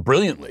sort of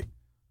brilliantly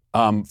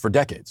for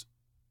decades.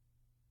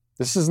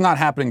 This is not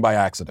happening by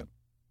accident.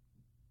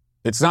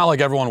 It's not like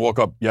everyone woke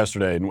up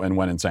yesterday and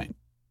went insane.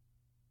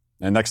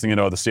 And next thing you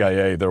know, the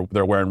CIA,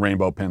 they're wearing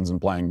rainbow pins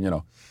and playing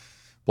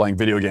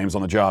video games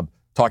on the job,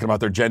 talking about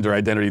their gender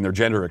identity and their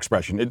gender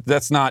expression.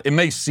 It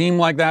may seem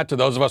like that to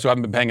those of us who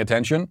haven't been paying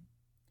attention,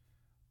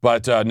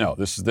 but no,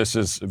 this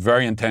is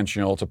very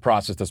intentional. It's a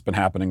process that's been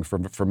happening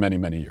for many,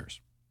 many years.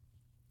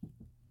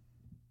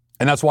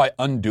 And that's why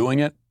undoing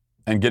it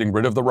and getting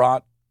rid of the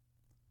rot,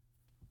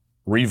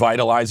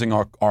 revitalizing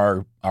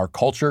our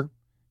culture,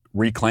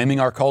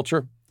 reclaiming our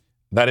culture,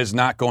 that is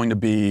not going to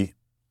be,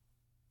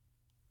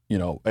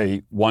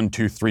 a 1,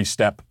 2, 3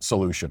 step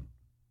solution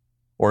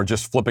or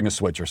just flipping a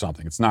switch or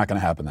something. It's not going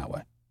to happen that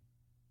way.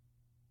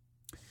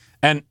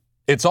 And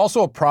it's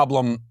also a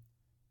problem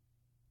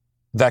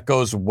that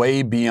goes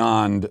way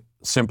beyond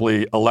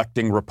simply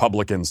electing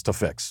Republicans to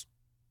fix.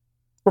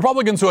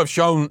 Republicans who have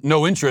shown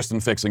no interest in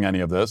fixing any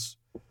of this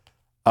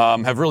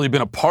have really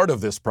been a part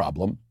of this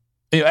problem.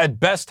 At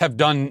best have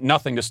done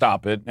nothing to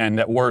stop it, and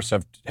at worst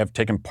have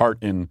taken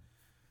part in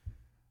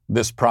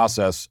this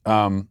process.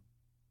 But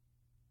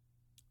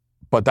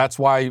that's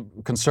why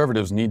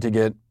conservatives need to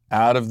get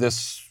out of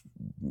this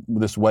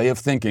way of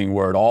thinking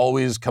where it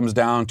always comes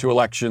down to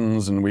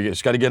elections and we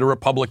just got to get a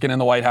Republican in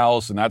the White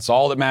House and that's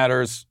all that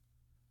matters.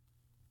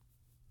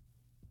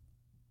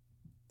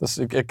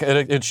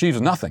 It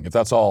achieves nothing if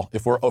that's all.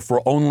 If we're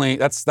only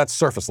that's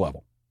surface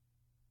level.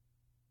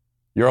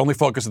 You're only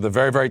focused at the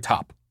very, very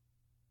top.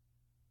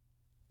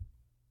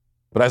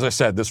 But as I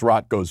said, this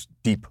rot goes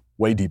deep,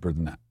 way deeper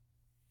than that.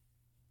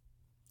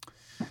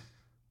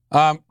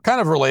 Kind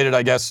of related,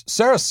 I guess.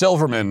 Sarah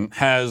Silverman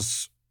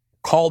has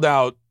called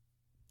out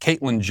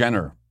Caitlyn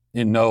Jenner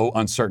in no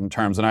uncertain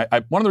terms. And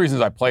one of the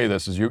reasons I play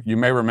this is you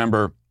may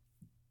remember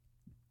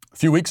a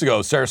few weeks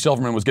ago, Sarah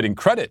Silverman was getting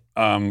credit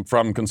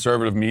from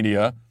conservative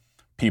media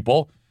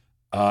people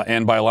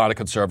and by a lot of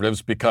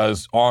conservatives,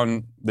 because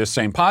on this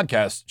same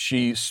podcast,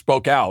 she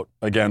spoke out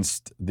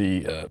against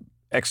the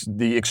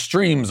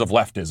extremes of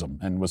leftism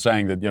and was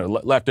saying that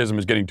leftism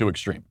is getting too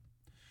extreme.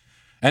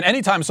 And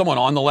anytime someone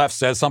on the left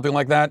says something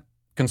like that,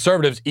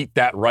 conservatives eat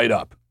that right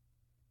up.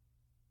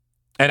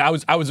 And I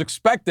was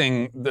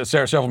expecting that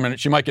Sarah Silverman,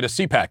 she might get a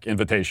CPAC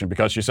invitation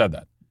because she said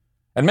that.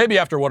 And maybe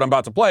after what I'm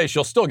about to play,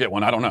 she'll still get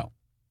one. I don't know.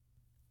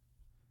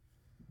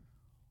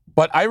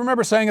 But I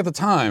remember saying at the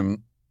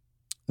time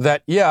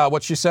that, yeah,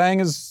 what she's saying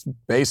is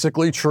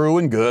basically true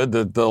and good.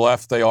 The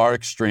left, they are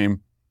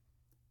extreme.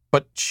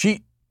 But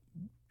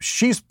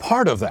she's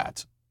part of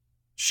that.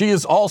 She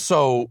is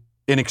also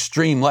an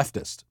extreme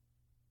leftist,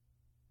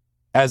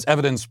 as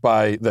evidenced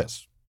by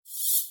this.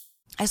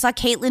 I saw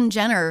Caitlyn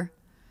Jenner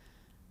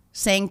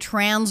saying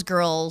trans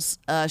girls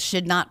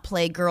should not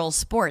play girls'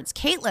 sports.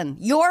 Caitlyn,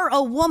 you're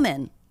a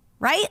woman,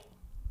 right?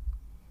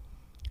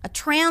 A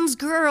trans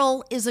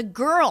girl is a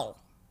girl.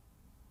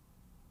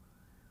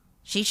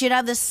 She should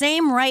have the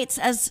same rights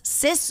as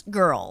cis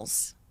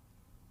girls.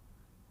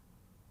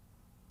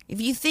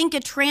 If you think a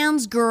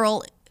trans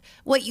girl,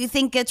 you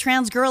think a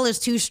trans girl is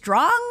too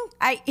strong?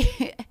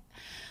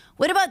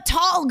 What about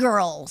tall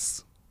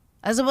girls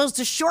as opposed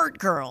to short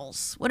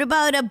girls? What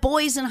about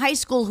boys in high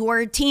school who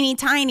are teeny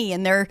tiny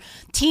and their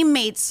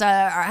teammates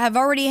have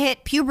already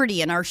hit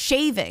puberty and are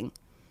shaving?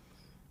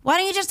 Why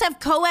don't you just have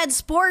co-ed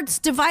sports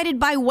divided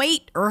by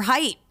weight or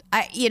height?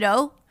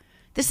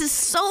 This is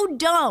so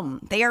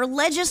dumb. They are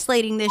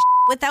legislating this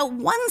without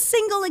one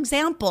single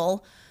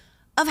example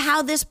of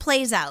how this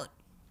plays out.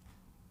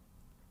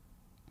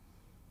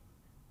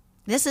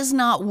 This is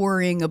not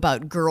worrying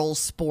about girls'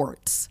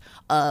 sports.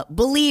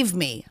 Believe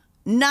me,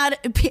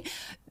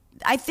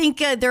 I think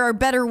there are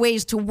better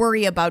ways to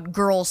worry about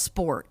girls'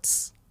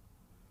 sports.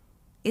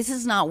 This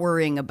is not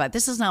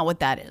what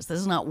that is. This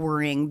is not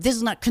worrying. This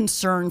is not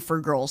concern for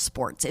girls'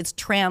 sports. It's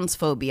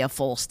transphobia,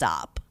 full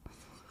stop.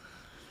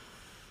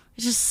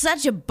 It's just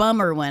such a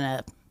bummer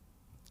when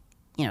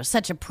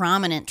such a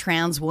prominent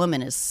trans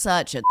woman is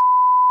such a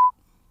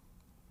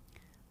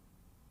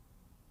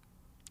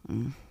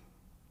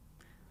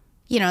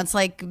it's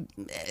like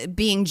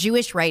being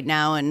Jewish right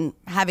now and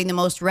having the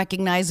most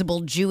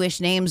recognizable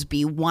Jewish names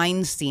be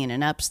Weinstein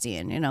and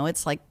Epstein.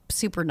 It's like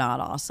super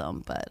not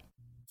awesome, but.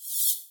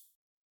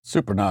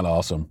 Super not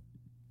awesome.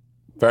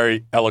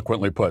 Very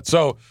eloquently put.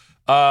 So,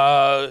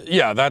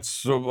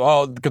 that's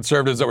all the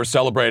conservatives that were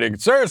celebrating.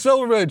 Sarah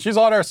Silverman, she's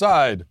on our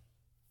side.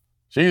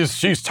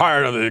 She's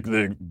tired of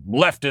the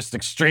leftist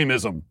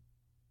extremism.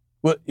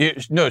 Well,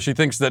 no, she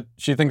thinks that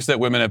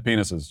women have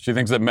penises. She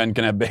thinks that men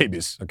can have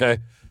babies. Okay,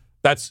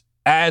 that's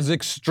as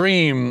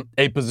extreme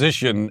a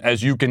position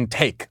as you can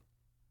take,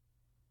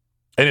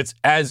 and it's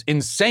as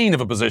insane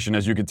of a position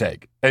as you can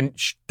take. And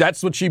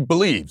that's what she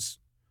believes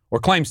or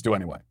claims to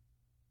anyway.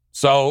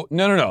 So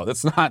no,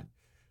 that's not.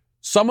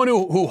 Someone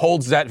who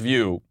holds that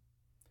view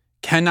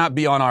cannot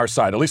be on our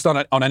side, at least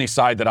on any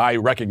side that I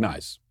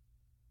recognize.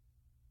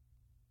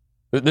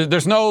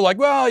 There's no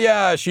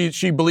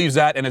she believes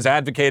that and is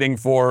advocating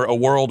for a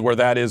world where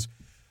that is,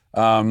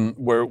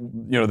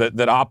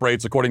 that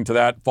operates according to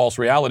that false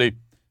reality.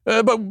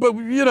 But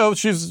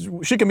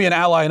she can be an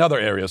ally in other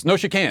areas. No,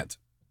 she can't.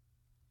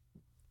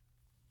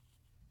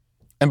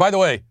 And by the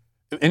way,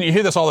 and you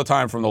hear this all the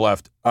time from the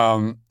left,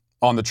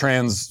 on the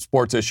trans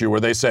sports issue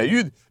where they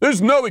say,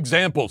 there's no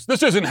examples.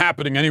 This isn't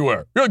happening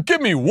anywhere. Give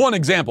me one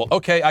example.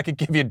 Okay, I could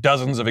give you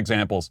dozens of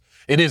examples.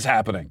 It is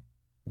happening.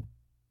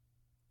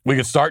 We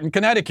could start in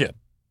Connecticut,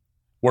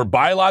 where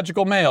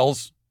biological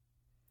males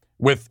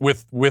with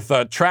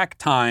track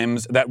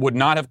times that would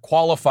not have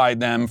qualified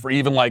them for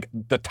even like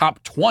the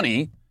top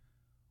 20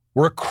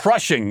 were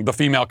crushing the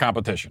female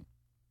competition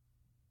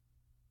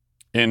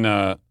in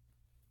the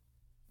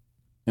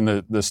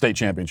state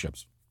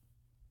championships.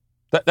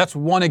 That's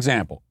one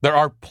example. There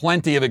are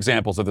plenty of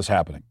examples of this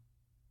happening.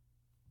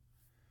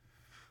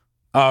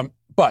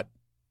 But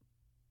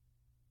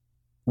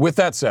with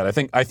that said,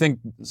 I think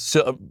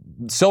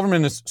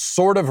Silverman is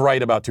sort of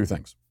right about two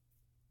things.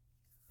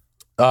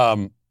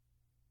 The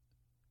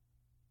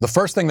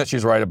first thing that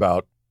she's right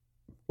about,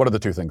 what are the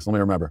two things? Let me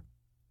remember.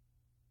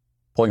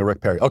 Pulling a Rick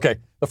Perry. Okay,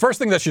 the first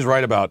thing that she's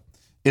right about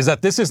is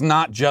that this is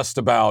not just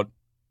about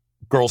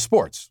girls'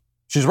 sports.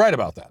 She's right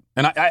about that.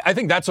 And I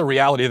think that's a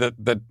reality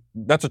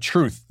that's a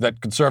truth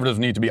that conservatives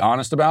need to be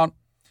honest about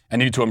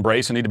and need to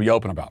embrace and need to be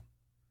open about.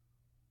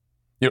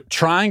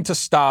 Trying to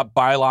stop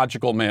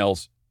biological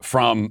males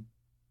from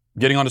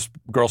getting onto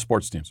girls'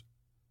 sports teams.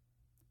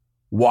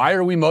 Why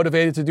are we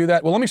motivated to do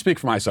that? Well, let me speak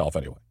for myself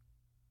anyway.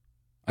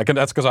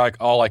 That's because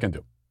all I can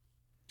do.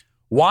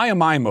 Why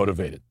am I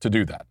motivated to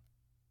do that?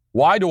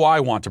 Why do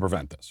I want to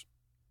prevent this?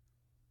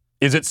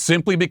 Is it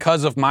simply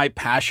because of my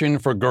passion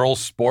for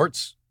girls'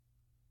 sports?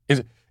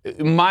 Is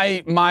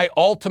my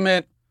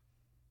ultimate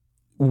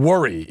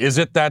worry, is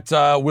it that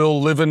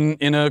we'll live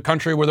in a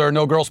country where there are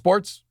no girls'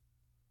 sports?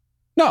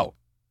 No.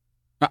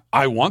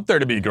 I want there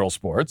to be girls'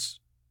 sports.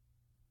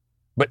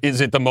 But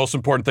is it the most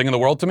important thing in the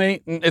world to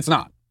me? It's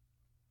not.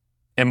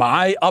 Am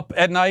I up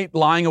at night,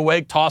 lying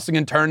awake, tossing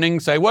and turning,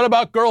 say, what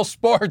about girls'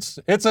 sports?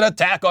 It's an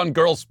attack on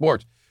girls'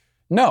 sports.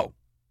 No.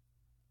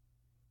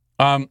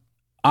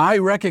 I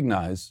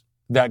recognize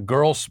that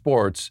girls'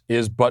 sports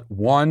is but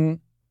one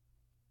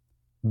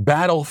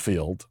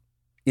battlefield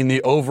in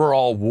the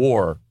overall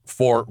war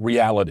for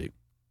reality.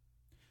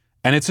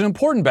 And it's an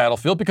important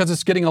battlefield because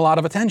it's getting a lot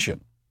of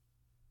attention.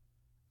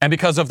 And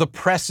because of the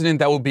precedent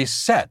that would be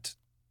set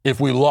if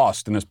we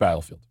lost in this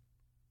battlefield.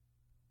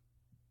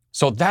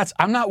 So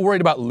I'm not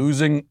worried about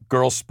losing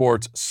girls'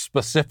 sports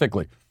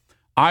specifically.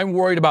 I'm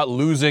worried about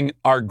losing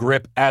our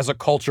grip as a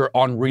culture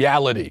on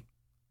reality.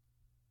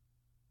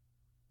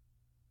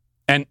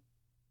 And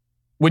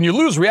when you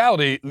lose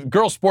reality,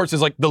 girls' sports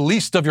is like the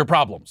least of your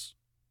problems.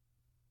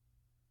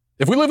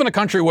 If we live in a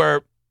country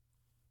where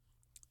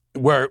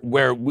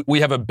we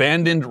have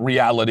abandoned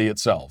reality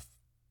itself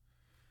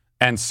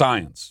and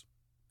science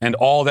and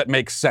all that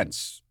makes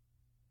sense,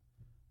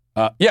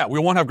 we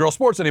won't have girls'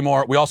 sports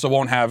anymore. We also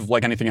won't have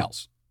like anything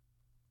else.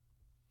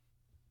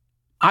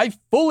 I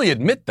fully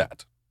admit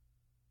that.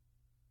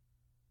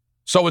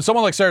 So when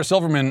someone like Sarah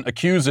Silverman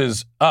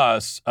accuses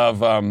us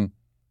of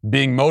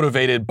being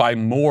motivated by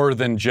more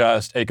than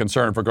just a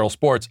concern for girls'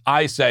 sports,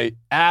 I say,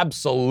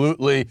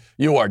 absolutely,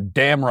 you are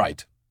damn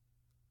right.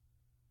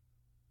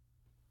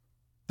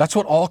 That's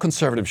what all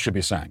conservatives should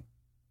be saying.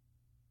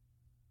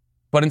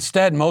 But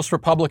instead, most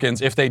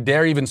Republicans, if they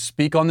dare even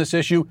speak on this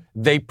issue,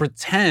 they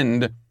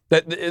pretend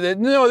that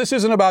no, this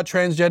isn't about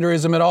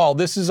transgenderism at all.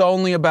 This is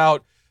only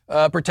about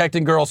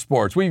protecting girls'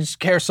 sports. We just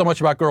care so much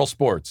about girls'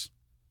 sports.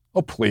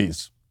 Oh,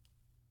 please.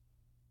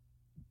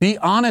 Be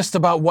honest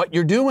about what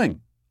you're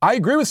doing. I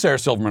agree with Sarah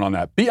Silverman on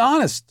that. Be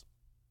honest.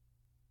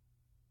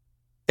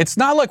 It's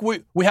not like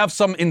we have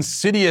some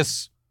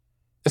insidious,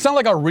 it's not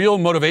like our real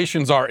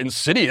motivations are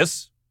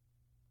insidious.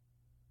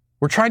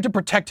 We're trying to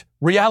protect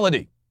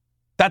reality.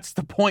 That's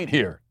the point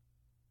here.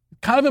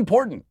 Kind of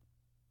important.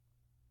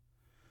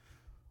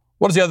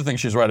 What is the other thing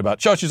she's right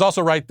about? She's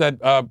also right that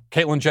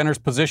Caitlyn Jenner's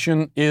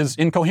position is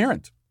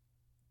incoherent.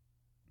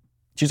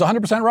 She's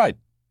 100% right.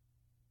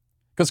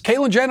 Because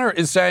Caitlyn Jenner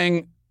is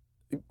saying,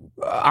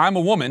 I'm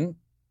a woman,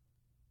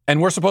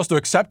 and we're supposed to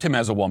accept him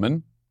as a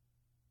woman.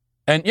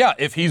 And yeah,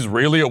 if he's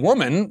really a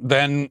woman,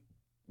 then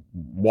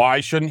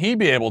why shouldn't he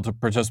be able to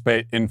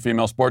participate in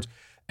female sports?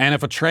 And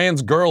if a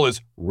trans girl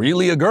is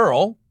really a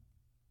girl,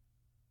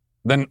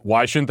 then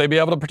why shouldn't they be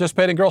able to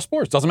participate in girl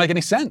sports? Doesn't make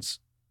any sense.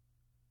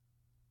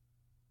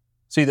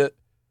 See, the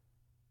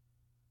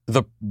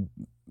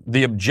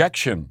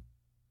objection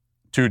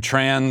to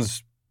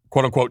trans,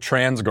 quote-unquote,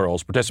 trans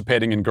girls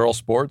participating in girl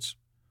sports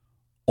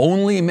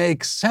only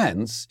makes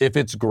sense if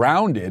it's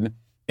grounded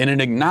in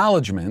an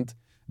acknowledgement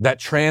that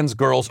trans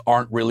girls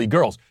aren't really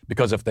girls.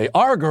 Because if they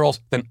are girls,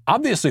 then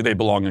obviously they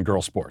belong in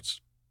girl sports.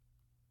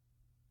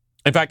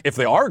 In fact, if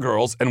they are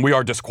girls and we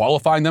are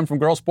disqualifying them from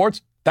girl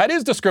sports, that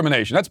is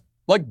discrimination. That's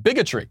like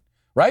bigotry,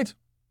 right?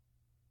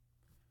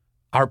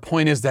 Our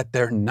point is that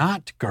they're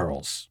not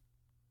girls.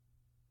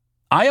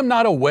 I am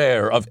not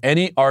aware of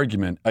any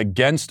argument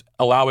against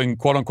allowing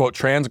quote-unquote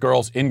trans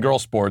girls in girl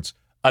sports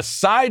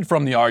aside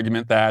from the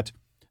argument that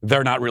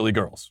they're not really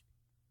girls.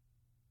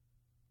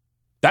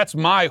 That's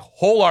my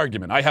whole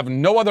argument. I have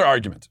no other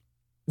argument.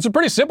 It's a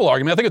pretty simple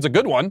argument. I think it's a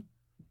good one.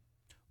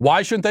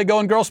 Why shouldn't they go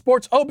in girl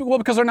sports? Oh, well,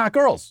 because they're not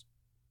girls.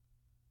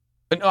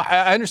 And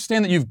I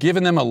understand that you've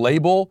given them a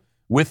label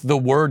with the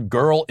word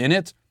girl in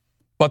it,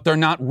 but they're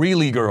not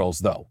really girls,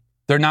 though.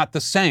 They're not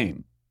the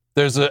same.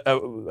 There's an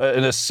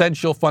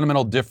essential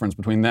fundamental difference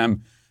between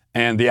them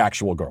and the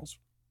actual girls.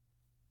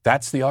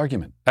 That's the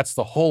argument. That's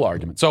the whole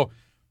argument. So,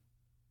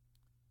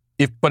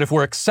 if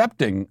we're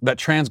accepting that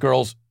trans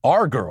girls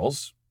are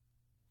girls,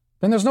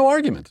 then there's no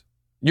argument.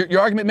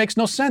 Your argument makes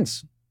no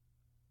sense.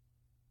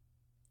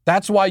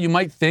 That's why you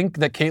might think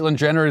that Caitlyn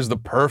Jenner is the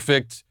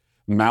perfect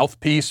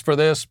mouthpiece for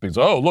this, because,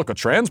 oh, look, a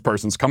trans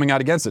person's coming out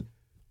against it.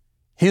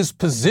 His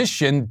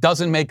position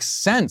doesn't make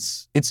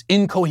sense. It's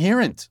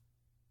incoherent.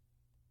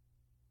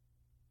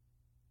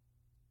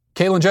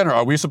 Caitlyn Jenner,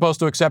 are we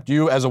supposed to accept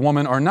you as a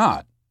woman or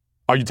not?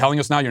 Are you telling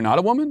us now you're not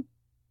a woman?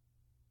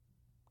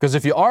 Because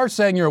if you are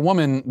saying you're a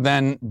woman,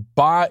 then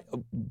by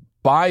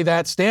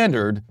that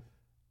standard,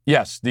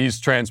 yes, these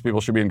trans people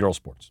should be in girl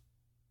sports.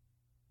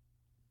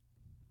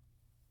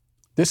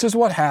 This is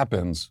what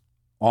happens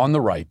on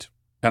the right.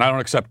 And I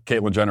don't accept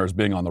Caitlyn Jenner as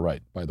being on the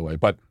right, by the way.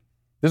 But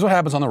this is what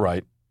happens on the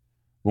right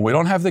when we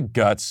don't have the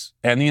guts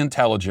and the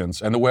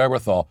intelligence and the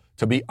wherewithal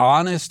to be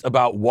honest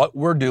about what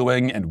we're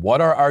doing and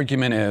what our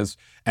argument is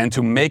and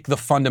to make the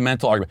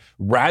fundamental argument.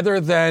 Rather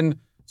than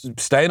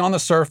staying on the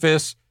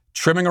surface,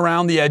 trimming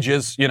around the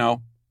edges,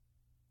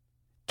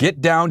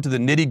 get down to the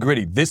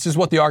nitty-gritty. This is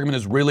what the argument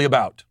is really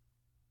about.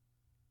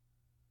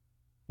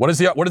 What is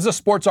the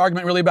sports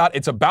argument really about?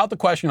 It's about the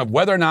question of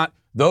whether or not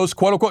those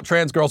quote-unquote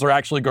trans girls are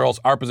actually girls.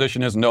 Our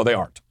position is no, they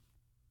aren't.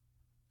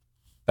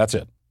 That's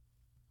it.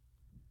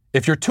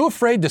 If you're too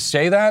afraid to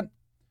say that,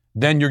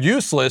 then you're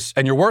useless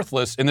and you're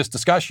worthless in this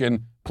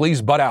discussion.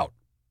 Please butt out.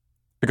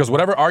 Because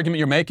whatever argument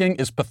you're making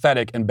is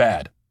pathetic and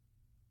bad,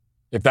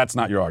 if that's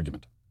not your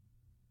argument.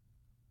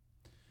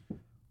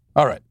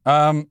 All right.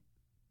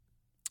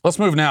 Let's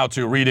move now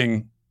to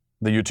reading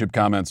the YouTube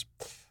comments.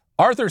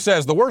 Arthur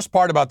says, the worst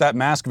part about that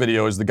mask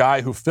video is the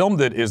guy who filmed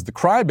it is the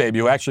crybaby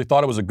who actually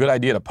thought it was a good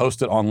idea to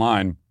post it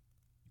online.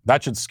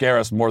 That should scare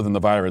us more than the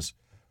virus.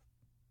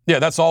 Yeah,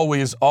 that's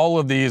always, all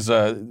of these,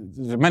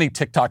 many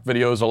TikTok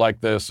videos are like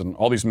this and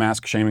all these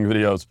mask shaming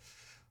videos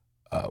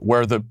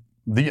where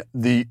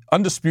the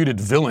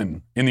undisputed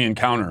villain in the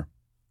encounter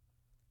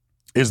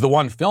is the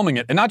one filming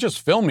it, and not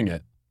just filming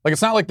it. Like,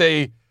 it's not like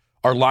they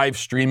are live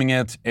streaming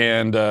it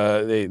and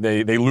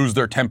they lose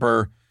their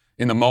temper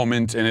in the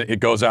moment and it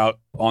goes out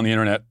on the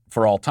internet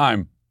for all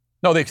time.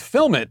 No, they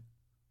film it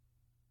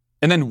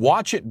and then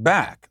watch it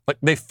back. Like,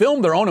 they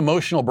film their own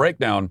emotional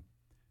breakdown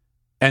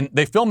and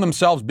they film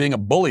themselves being a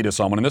bully to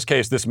someone. In this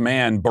case, this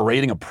man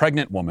berating a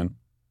pregnant woman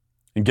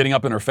and getting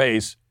up in her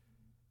face.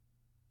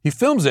 He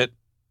films it,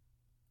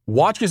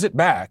 watches it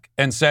back,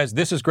 and says,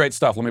 this is great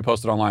stuff. Let me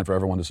post it online for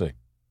everyone to see.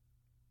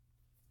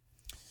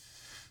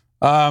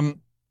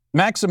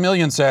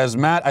 Maximilian says,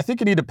 Matt, I think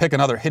you need to pick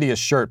another hideous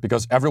shirt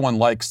because everyone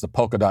likes the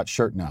polka dot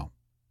shirt now.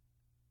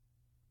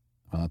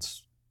 Well,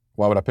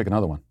 why would I pick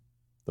another one?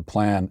 The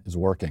plan is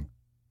working.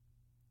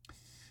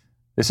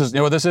 This is, you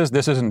know what this is?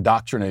 This is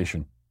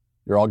indoctrination.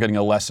 You're all getting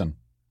a lesson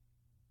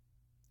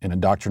in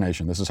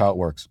indoctrination. This is how it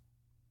works.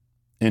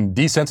 In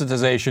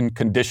desensitization,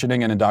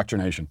 conditioning, and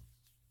indoctrination.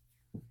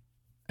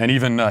 And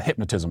even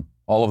hypnotism.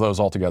 All of those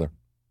all together.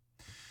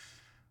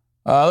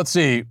 Let's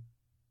see.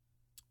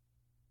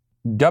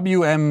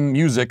 WM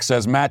Music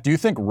says, Matt, do you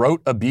think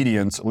rote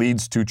obedience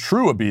leads to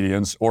true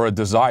obedience or a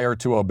desire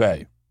to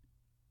obey?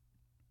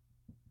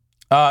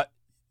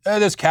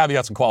 There's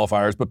caveats and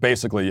qualifiers, but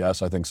basically,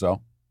 yes, I think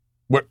so.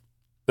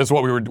 That's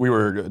what we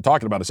were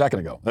talking about a second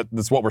ago.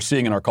 That's what we're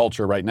seeing in our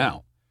culture right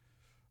now.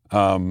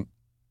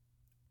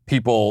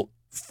 People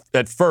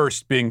at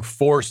first being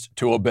forced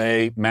to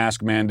obey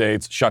mask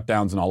mandates,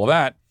 shutdowns, and all of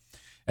that.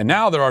 And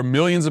now there are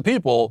millions of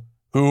people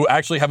who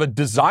actually have a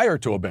desire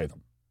to obey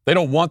them. They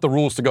don't want the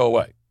rules to go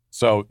away.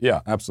 So,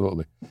 yeah,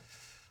 absolutely.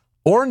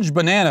 Orange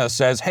Banana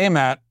says, hey,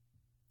 Matt,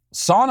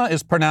 sauna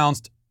is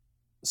pronounced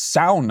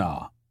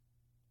sauna.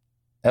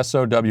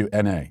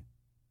 S-O-W-N-A.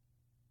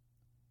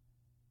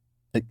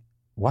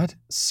 What?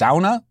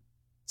 Sauna?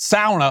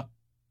 Sauna.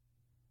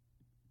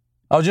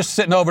 I was just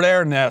sitting over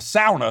there in the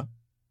sauna.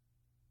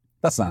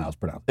 That's not how it's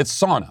pronounced. It's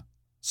sauna.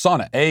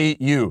 Sauna.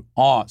 A-U.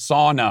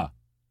 Sauna.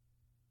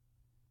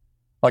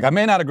 Like, I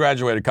may not have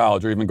graduated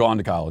college or even gone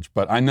to college,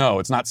 but I know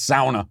it's not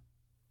sauna.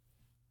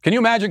 Can you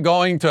imagine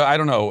going to, I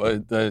don't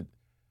know, like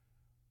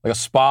a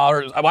spa?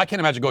 Well, I can't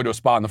imagine going to a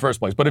spa in the first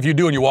place. But if you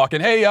do and you walk in,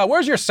 hey,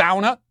 where's your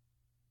sauna?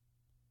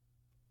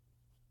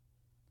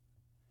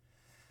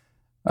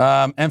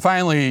 And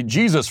finally,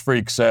 Jesus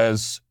Freak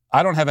says,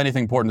 I don't have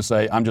anything important to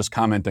say. I'm just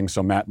commenting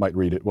so Matt might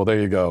read it. Well, there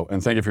you go.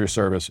 And thank you for your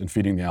service in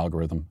feeding the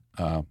algorithm.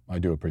 I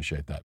do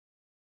appreciate that.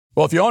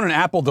 Well, if you own an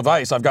Apple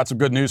device, I've got some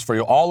good news for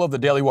you. All of the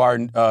Daily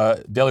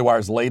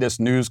Wire's latest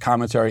news,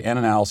 commentary, and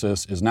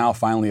analysis is now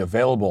finally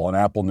available on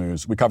Apple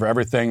News. We cover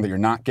everything that you're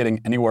not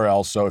getting anywhere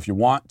else. So if you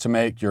want to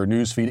make your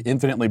news feed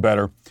infinitely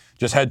better,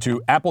 just head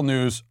to Apple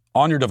News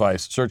on your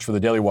device, search for the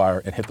Daily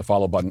Wire, and hit the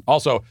follow button.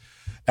 Also,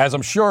 as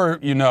I'm sure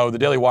you know, the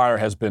Daily Wire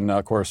has been,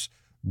 of course,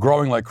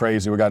 growing like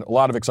crazy. We've got a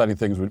lot of exciting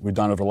things we've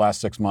done over the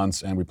last 6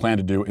 months and we plan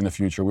to do in the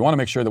future. We want to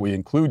make sure that we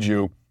include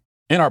you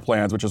in our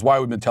plans, which is why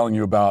we've been telling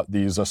you about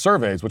these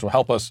surveys, which will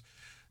help us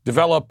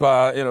develop,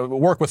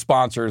 work with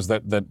sponsors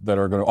that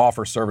are going to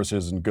offer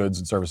services and goods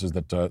and services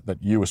that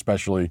you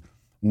especially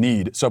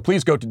need. So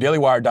please go to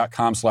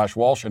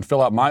dailywire.com/Walsh and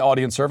fill out my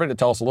audience survey to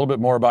tell us a little bit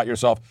more about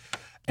yourself.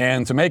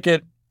 And to make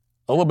it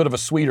a little bit of a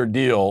sweeter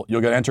deal,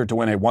 you'll get entered to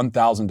win a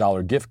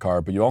 $1,000 gift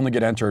card, but you only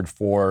get entered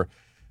for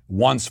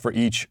once for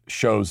each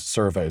show's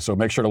survey. So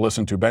make sure to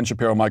listen to Ben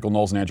Shapiro, Michael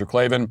Knowles, and Andrew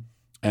Klavan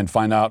and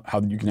find out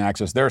how you can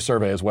access their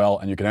survey as well,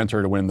 and you can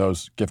enter to win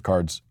those gift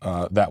cards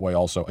that way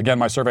also. Again,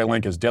 my survey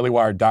link is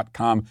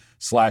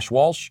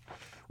dailywire.com/Walsh.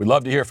 We'd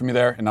love to hear from you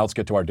there, and now let's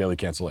get to our daily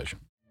cancellation.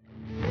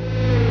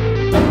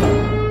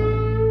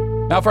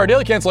 Now for our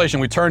daily cancellation,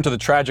 we turn to the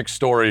tragic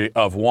story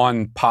of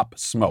one Pop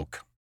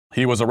Smoke.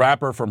 He was a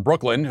rapper from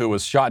Brooklyn who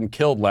was shot and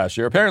killed last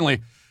year.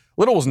 Apparently,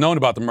 little was known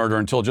about the murder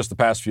until just the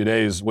past few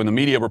days when the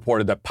media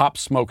reported that Pop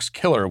Smoke's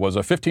killer was a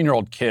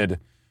 15-year-old kid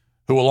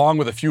who, along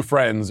with a few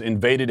friends,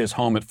 invaded his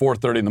home at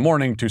 4:30 in the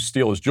morning to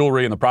steal his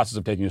jewelry. In the process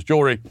of taking his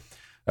jewelry,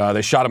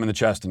 they shot him in the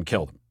chest and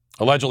killed him.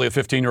 Allegedly, a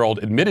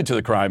 15-year-old admitted to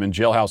the crime in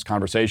jailhouse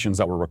conversations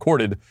that were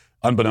recorded,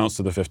 unbeknownst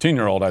to the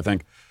 15-year-old, I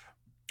think.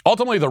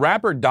 Ultimately, the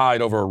rapper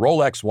died over a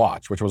Rolex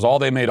watch, which was all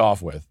they made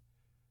off with.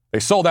 They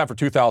sold that for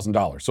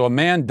 $2,000. So a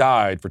man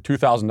died for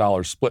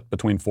 $2,000 split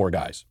between four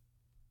guys.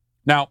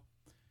 Now,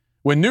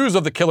 when news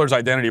of the killer's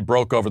identity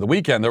broke over the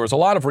weekend, there was a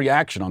lot of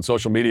reaction on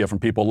social media from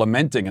people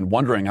lamenting and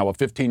wondering how a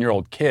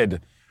 15-year-old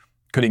kid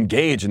could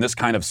engage in this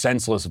kind of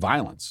senseless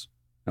violence.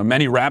 Now,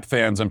 many rap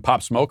fans and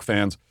Pop Smoke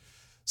fans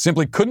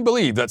simply couldn't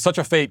believe that such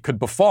a fate could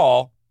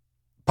befall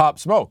Pop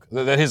Smoke,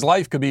 that his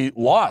life could be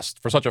lost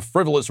for such a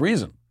frivolous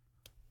reason.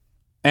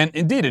 And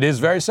indeed, it is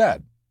very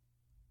sad.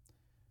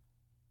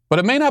 But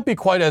it may not be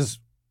quite as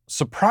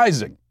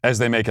surprising as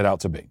they make it out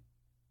to be.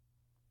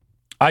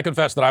 I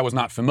confess that I was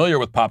not familiar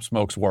with Pop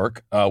Smoke's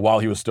work while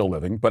he was still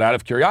living, but out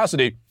of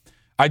curiosity,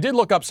 I did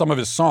look up some of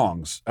his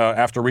songs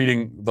after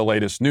reading the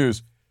latest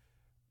news.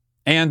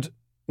 And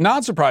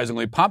not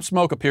surprisingly, Pop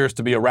Smoke appears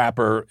to be a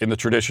rapper in the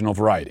traditional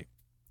variety,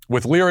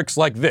 with lyrics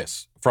like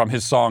this from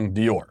his song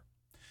Dior.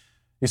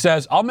 He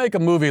says, "I'll make a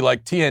movie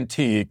like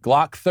TNT,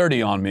 Glock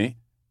 30 on me,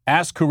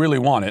 ask who really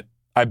want it,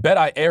 I bet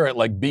I air it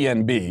like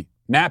BNB,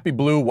 nappy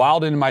blue,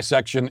 wild in my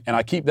section, and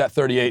I keep that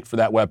 38 for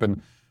that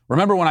weapon.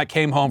 Remember when I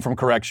came home from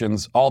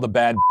corrections, all the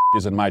bad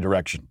is in my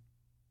direction."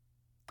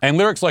 And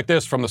lyrics like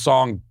this from the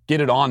song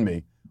Get It On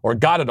Me, or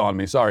Got It On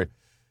Me, sorry.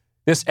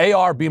 "This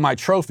AR be my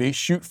trophy,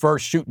 shoot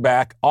first, shoot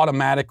back,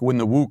 automatic when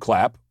the woo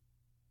clap."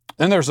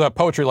 Then there's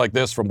poetry like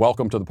this from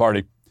Welcome to the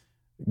Party.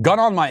 "Gun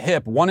on my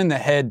hip, 1 in the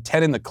head,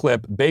 10 in the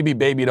clip, baby,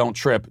 baby, don't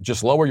trip,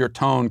 just lower your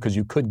tone because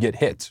you could get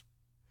hit."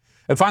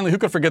 And finally, who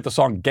could forget the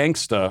song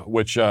Gangsta,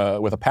 which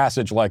with a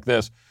passage like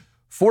this,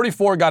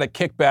 44 got a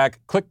kickback,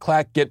 click,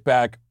 clack, get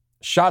back,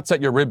 shots at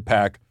your rib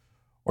pack,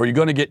 or you're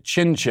going to get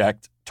chin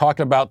checked,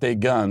 talking about they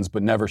guns,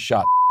 but never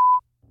shot.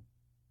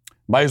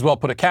 Might as well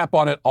put a cap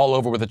on it, all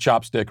over with a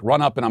chopstick,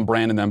 run up and I'm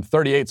branding them,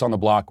 38s on the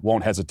block,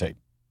 won't hesitate.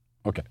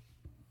 Okay.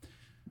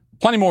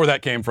 Plenty more where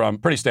that came from,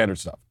 pretty standard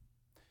stuff.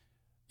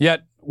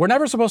 Yet, we're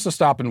never supposed to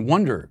stop and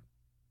wonder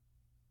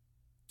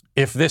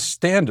if this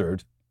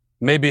standard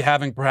may be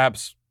having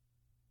perhaps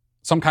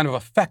some kind of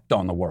effect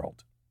on the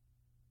world.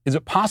 Is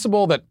it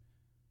possible that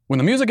when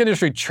the music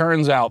industry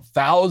churns out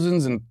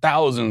thousands and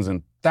thousands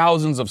and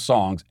thousands of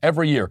songs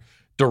every year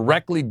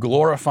directly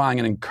glorifying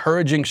and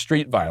encouraging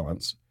street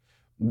violence,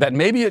 that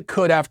maybe it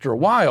could, after a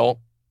while,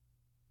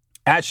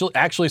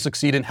 actually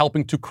succeed in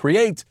helping to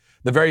create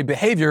the very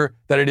behavior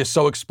that it is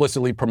so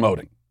explicitly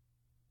promoting?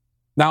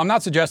 Now, I'm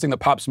not suggesting that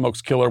Pop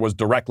Smoke's killer was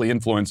directly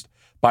influenced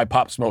by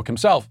Pop Smoke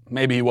himself.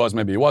 Maybe he was,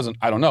 maybe he wasn't.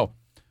 I don't know.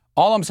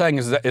 All I'm saying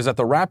is that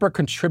the rapper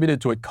contributed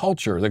to a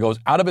culture that goes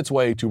out of its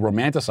way to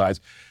romanticize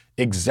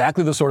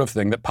exactly the sort of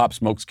thing that Pop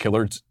Smoke's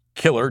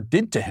killer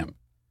did to him.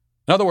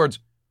 In other words,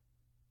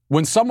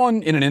 when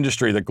someone in an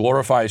industry that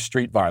glorifies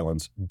street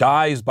violence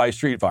dies by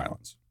street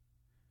violence,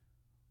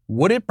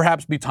 would it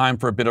perhaps be time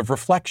for a bit of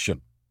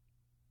reflection?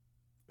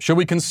 Should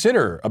we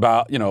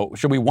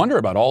should we wonder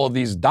about all of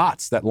these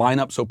dots that line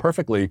up so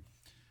perfectly,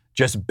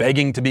 just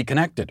begging to be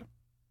connected?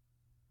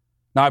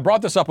 Now, I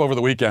brought this up over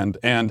the weekend,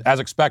 and as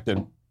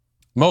expected,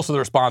 most of the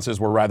responses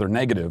were rather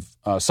negative.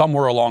 Some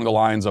were along the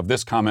lines of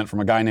this comment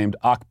from a guy named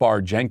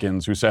Akbar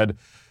Jenkins, who said,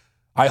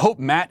 "I hope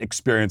Matt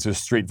experiences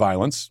street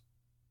violence."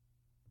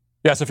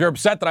 Yes, if you're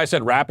upset that I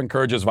said rap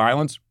encourages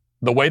violence,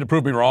 the way to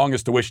prove me wrong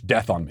is to wish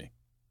death on me.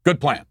 Good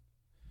plan.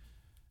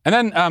 And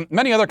then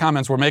many other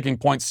comments were making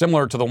points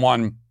similar to the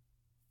one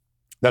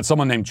that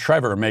someone named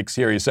Trevor makes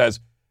here. He says,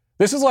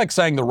 "This is like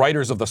saying the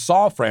writers of the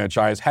Saw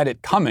franchise had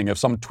it coming if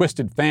some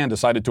twisted fan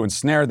decided to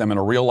ensnare them in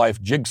a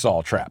real-life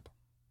jigsaw trap."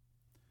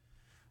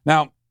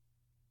 Now,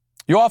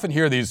 you often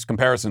hear these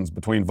comparisons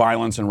between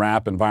violence in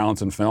rap and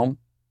violence in film,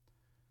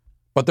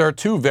 but there are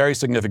two very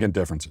significant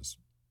differences.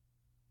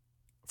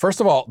 First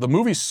of all, the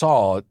movie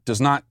Saw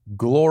does not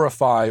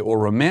glorify or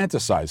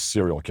romanticize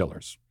serial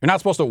killers. You're not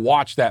supposed to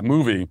watch that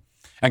movie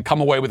and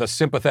come away with a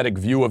sympathetic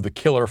view of the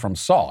killer from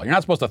Saw. You're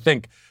not supposed to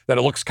think that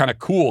it looks kind of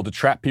cool to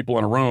trap people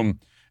in a room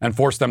and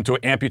force them to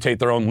amputate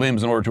their own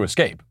limbs in order to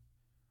escape.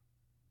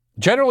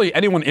 Generally,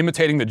 anyone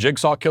imitating the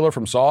jigsaw killer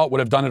from Saw would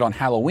have done it on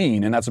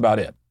Halloween, and that's about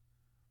it.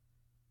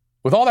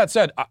 With all that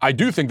said, I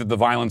do think that the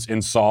violence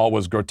in Saw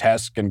was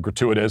grotesque and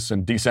gratuitous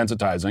and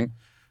desensitizing.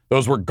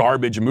 Those were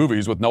garbage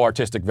movies with no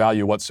artistic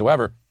value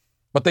whatsoever.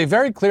 But they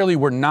very clearly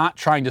were not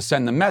trying to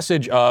send the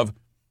message of,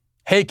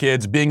 hey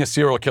kids, being a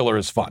serial killer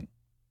is fun.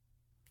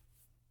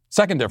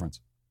 Second difference,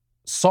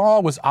 Saw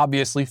was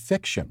obviously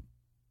fiction.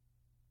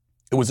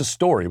 It was a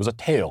story, it was a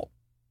tale.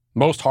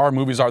 Most horror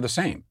movies are the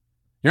same.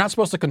 You're not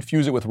supposed to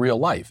confuse it with real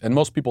life, and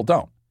most people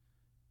don't.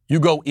 You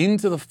go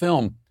into the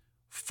film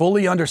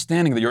fully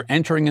understanding that you're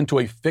entering into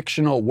a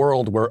fictional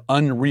world where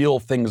unreal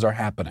things are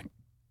happening.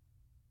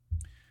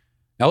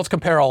 Now let's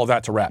compare all of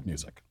that to rap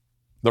music.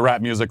 The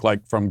rap music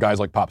from guys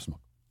like Pop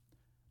Smoke.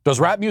 Does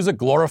rap music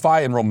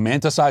glorify and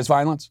romanticize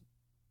violence?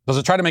 Does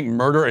it try to make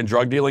murder and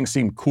drug dealing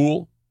seem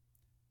cool?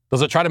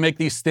 Does it try to make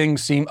these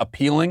things seem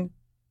appealing?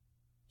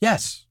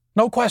 Yes,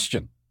 no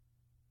question.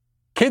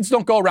 Kids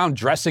don't go around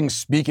dressing,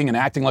 speaking, and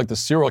acting like the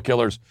serial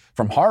killers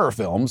from horror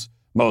films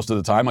most of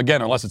the time,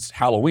 again, unless it's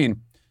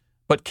Halloween.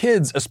 But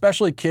kids,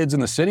 especially kids in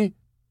the city,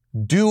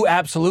 do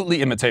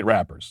absolutely imitate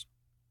rappers.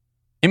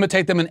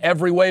 Imitate them in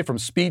every way, from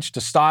speech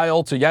to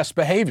style to, yes,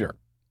 behavior.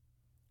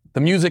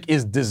 The music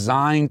is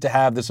designed to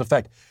have this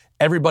effect.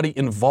 Everybody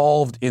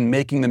involved in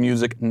making the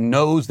music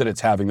knows that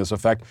it's having this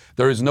effect.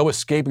 There is no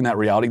escaping that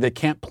reality. They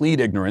can't plead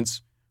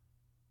ignorance.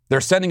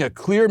 They're sending a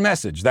clear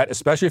message that,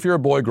 especially if you're a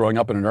boy growing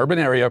up in an urban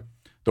area,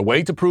 the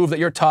way to prove that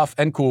you're tough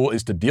and cool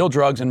is to deal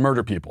drugs and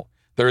murder people.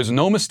 There is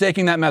no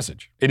mistaking that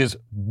message. It is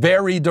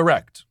very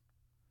direct.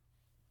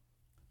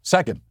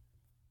 Second,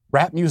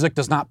 rap music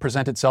does not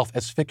present itself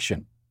as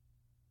fiction.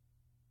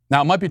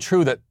 Now, it might be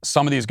true that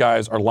some of these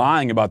guys are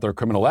lying about their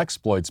criminal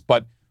exploits,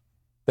 but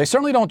they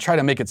certainly don't try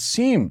to make it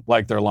seem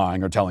like they're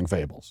lying or telling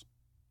fables.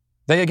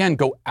 They, again,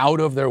 go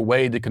out of their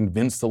way to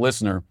convince the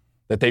listener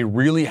that they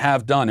really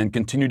have done and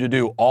continue to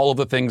do all of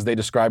the things they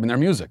describe in their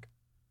music.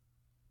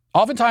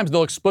 Oftentimes,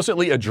 they'll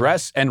explicitly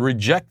address and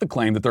reject the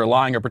claim that they're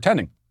lying or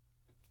pretending.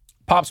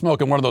 Pop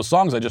Smoke, in one of those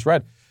songs I just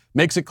read,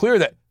 makes it clear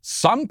that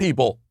some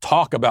people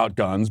talk about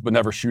guns but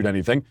never shoot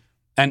anything,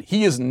 and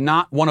he is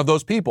not one of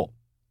those people.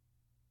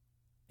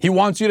 He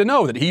wants you to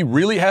know that he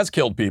really has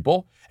killed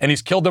people, and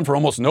he's killed them for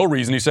almost no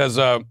reason. He says,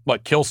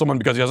 kill someone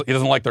because he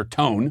doesn't like their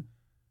tone.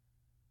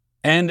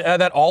 And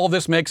that all of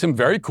this makes him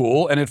very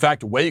cool, and in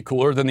fact, way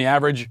cooler than the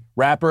average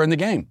rapper in the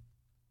game.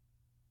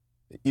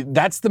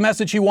 That's the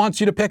message he wants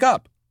you to pick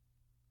up.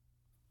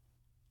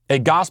 A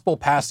gospel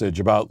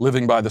passage about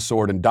living by the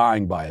sword and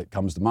dying by it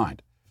comes to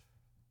mind.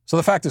 So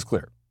the fact is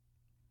clear.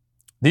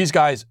 These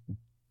guys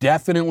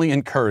definitely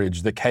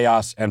encourage the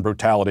chaos and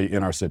brutality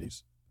in our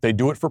cities. They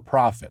do it for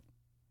profit.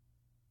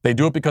 They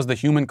do it because the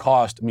human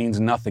cost means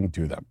nothing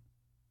to them.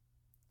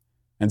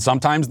 And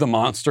sometimes the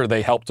monster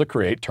they help to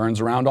create turns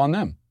around on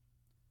them.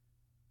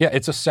 Yeah,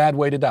 it's a sad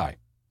way to die.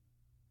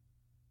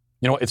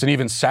 You know, it's an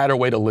even sadder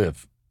way to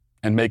live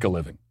and make a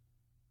living.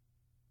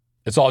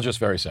 It's all just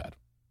very sad.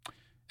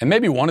 And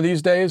maybe one of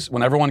these days,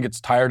 when everyone gets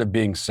tired of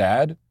being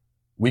sad,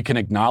 we can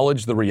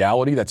acknowledge the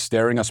reality that's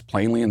staring us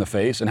plainly in the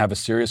face and have a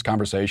serious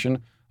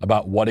conversation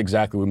about what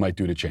exactly we might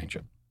do to change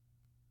it.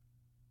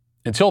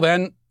 Until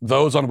then,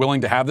 those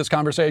unwilling to have this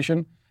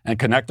conversation and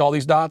connect all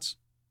these dots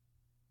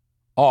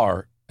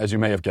are, as you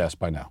may have guessed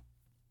by now,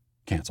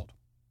 canceled.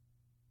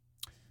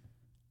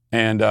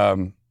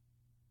 And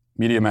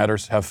Media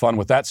Matters, have fun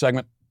with that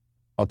segment.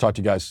 I'll talk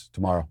to you guys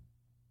tomorrow.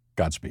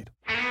 Godspeed.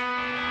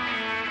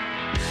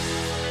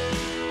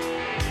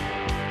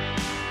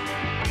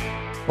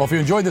 Well, if you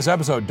enjoyed this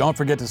episode, don't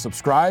forget to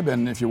subscribe.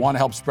 And if you want to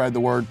help spread the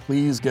word,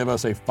 please give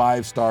us a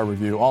 5-star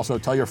review. Also,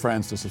 tell your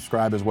friends to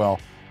subscribe as well.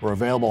 We're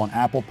available on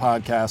Apple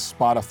Podcasts,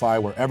 Spotify,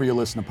 wherever you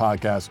listen to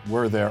podcasts,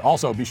 we're there.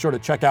 Also, be sure to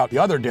check out the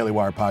other Daily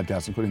Wire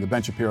podcasts, including The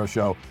Ben Shapiro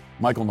Show,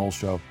 Michael Knowles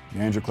Show, The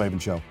Andrew Klavan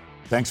Show.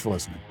 Thanks for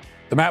listening.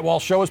 The Matt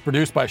Walsh Show is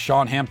produced by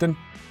Sean Hampton,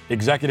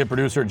 executive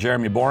producer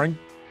Jeremy Boring.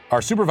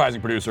 Our supervising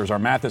producers are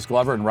Mathis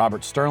Glover and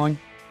Robert Sterling.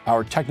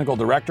 Our technical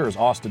director is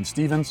Austin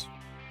Stevens.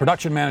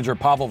 Production manager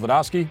Pavel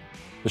Vodosky.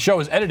 The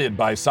show is edited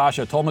by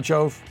Sasha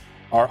Tolmachov.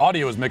 Our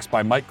audio is mixed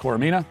by Mike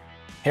Coromina.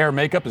 Hair and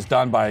makeup is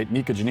done by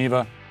Nika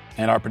Geneva.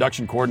 And our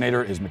production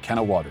coordinator is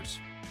McKenna Waters.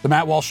 The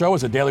Matt Walsh Show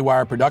is a Daily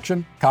Wire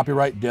production.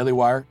 Copyright Daily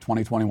Wire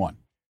 2021.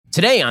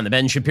 Today on The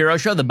Ben Shapiro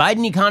Show, the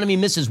Biden economy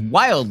misses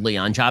wildly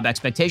on job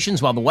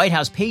expectations while the White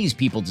House pays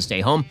people to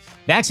stay home.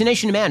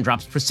 Vaccination demand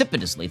drops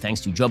precipitously thanks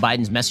to Joe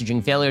Biden's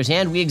messaging failures,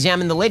 and we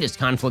examine the latest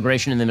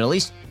conflagration in the Middle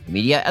East. The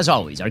media, as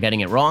always, are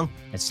getting it wrong.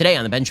 That's today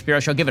on The Ben Shapiro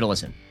Show. Give it a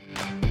listen.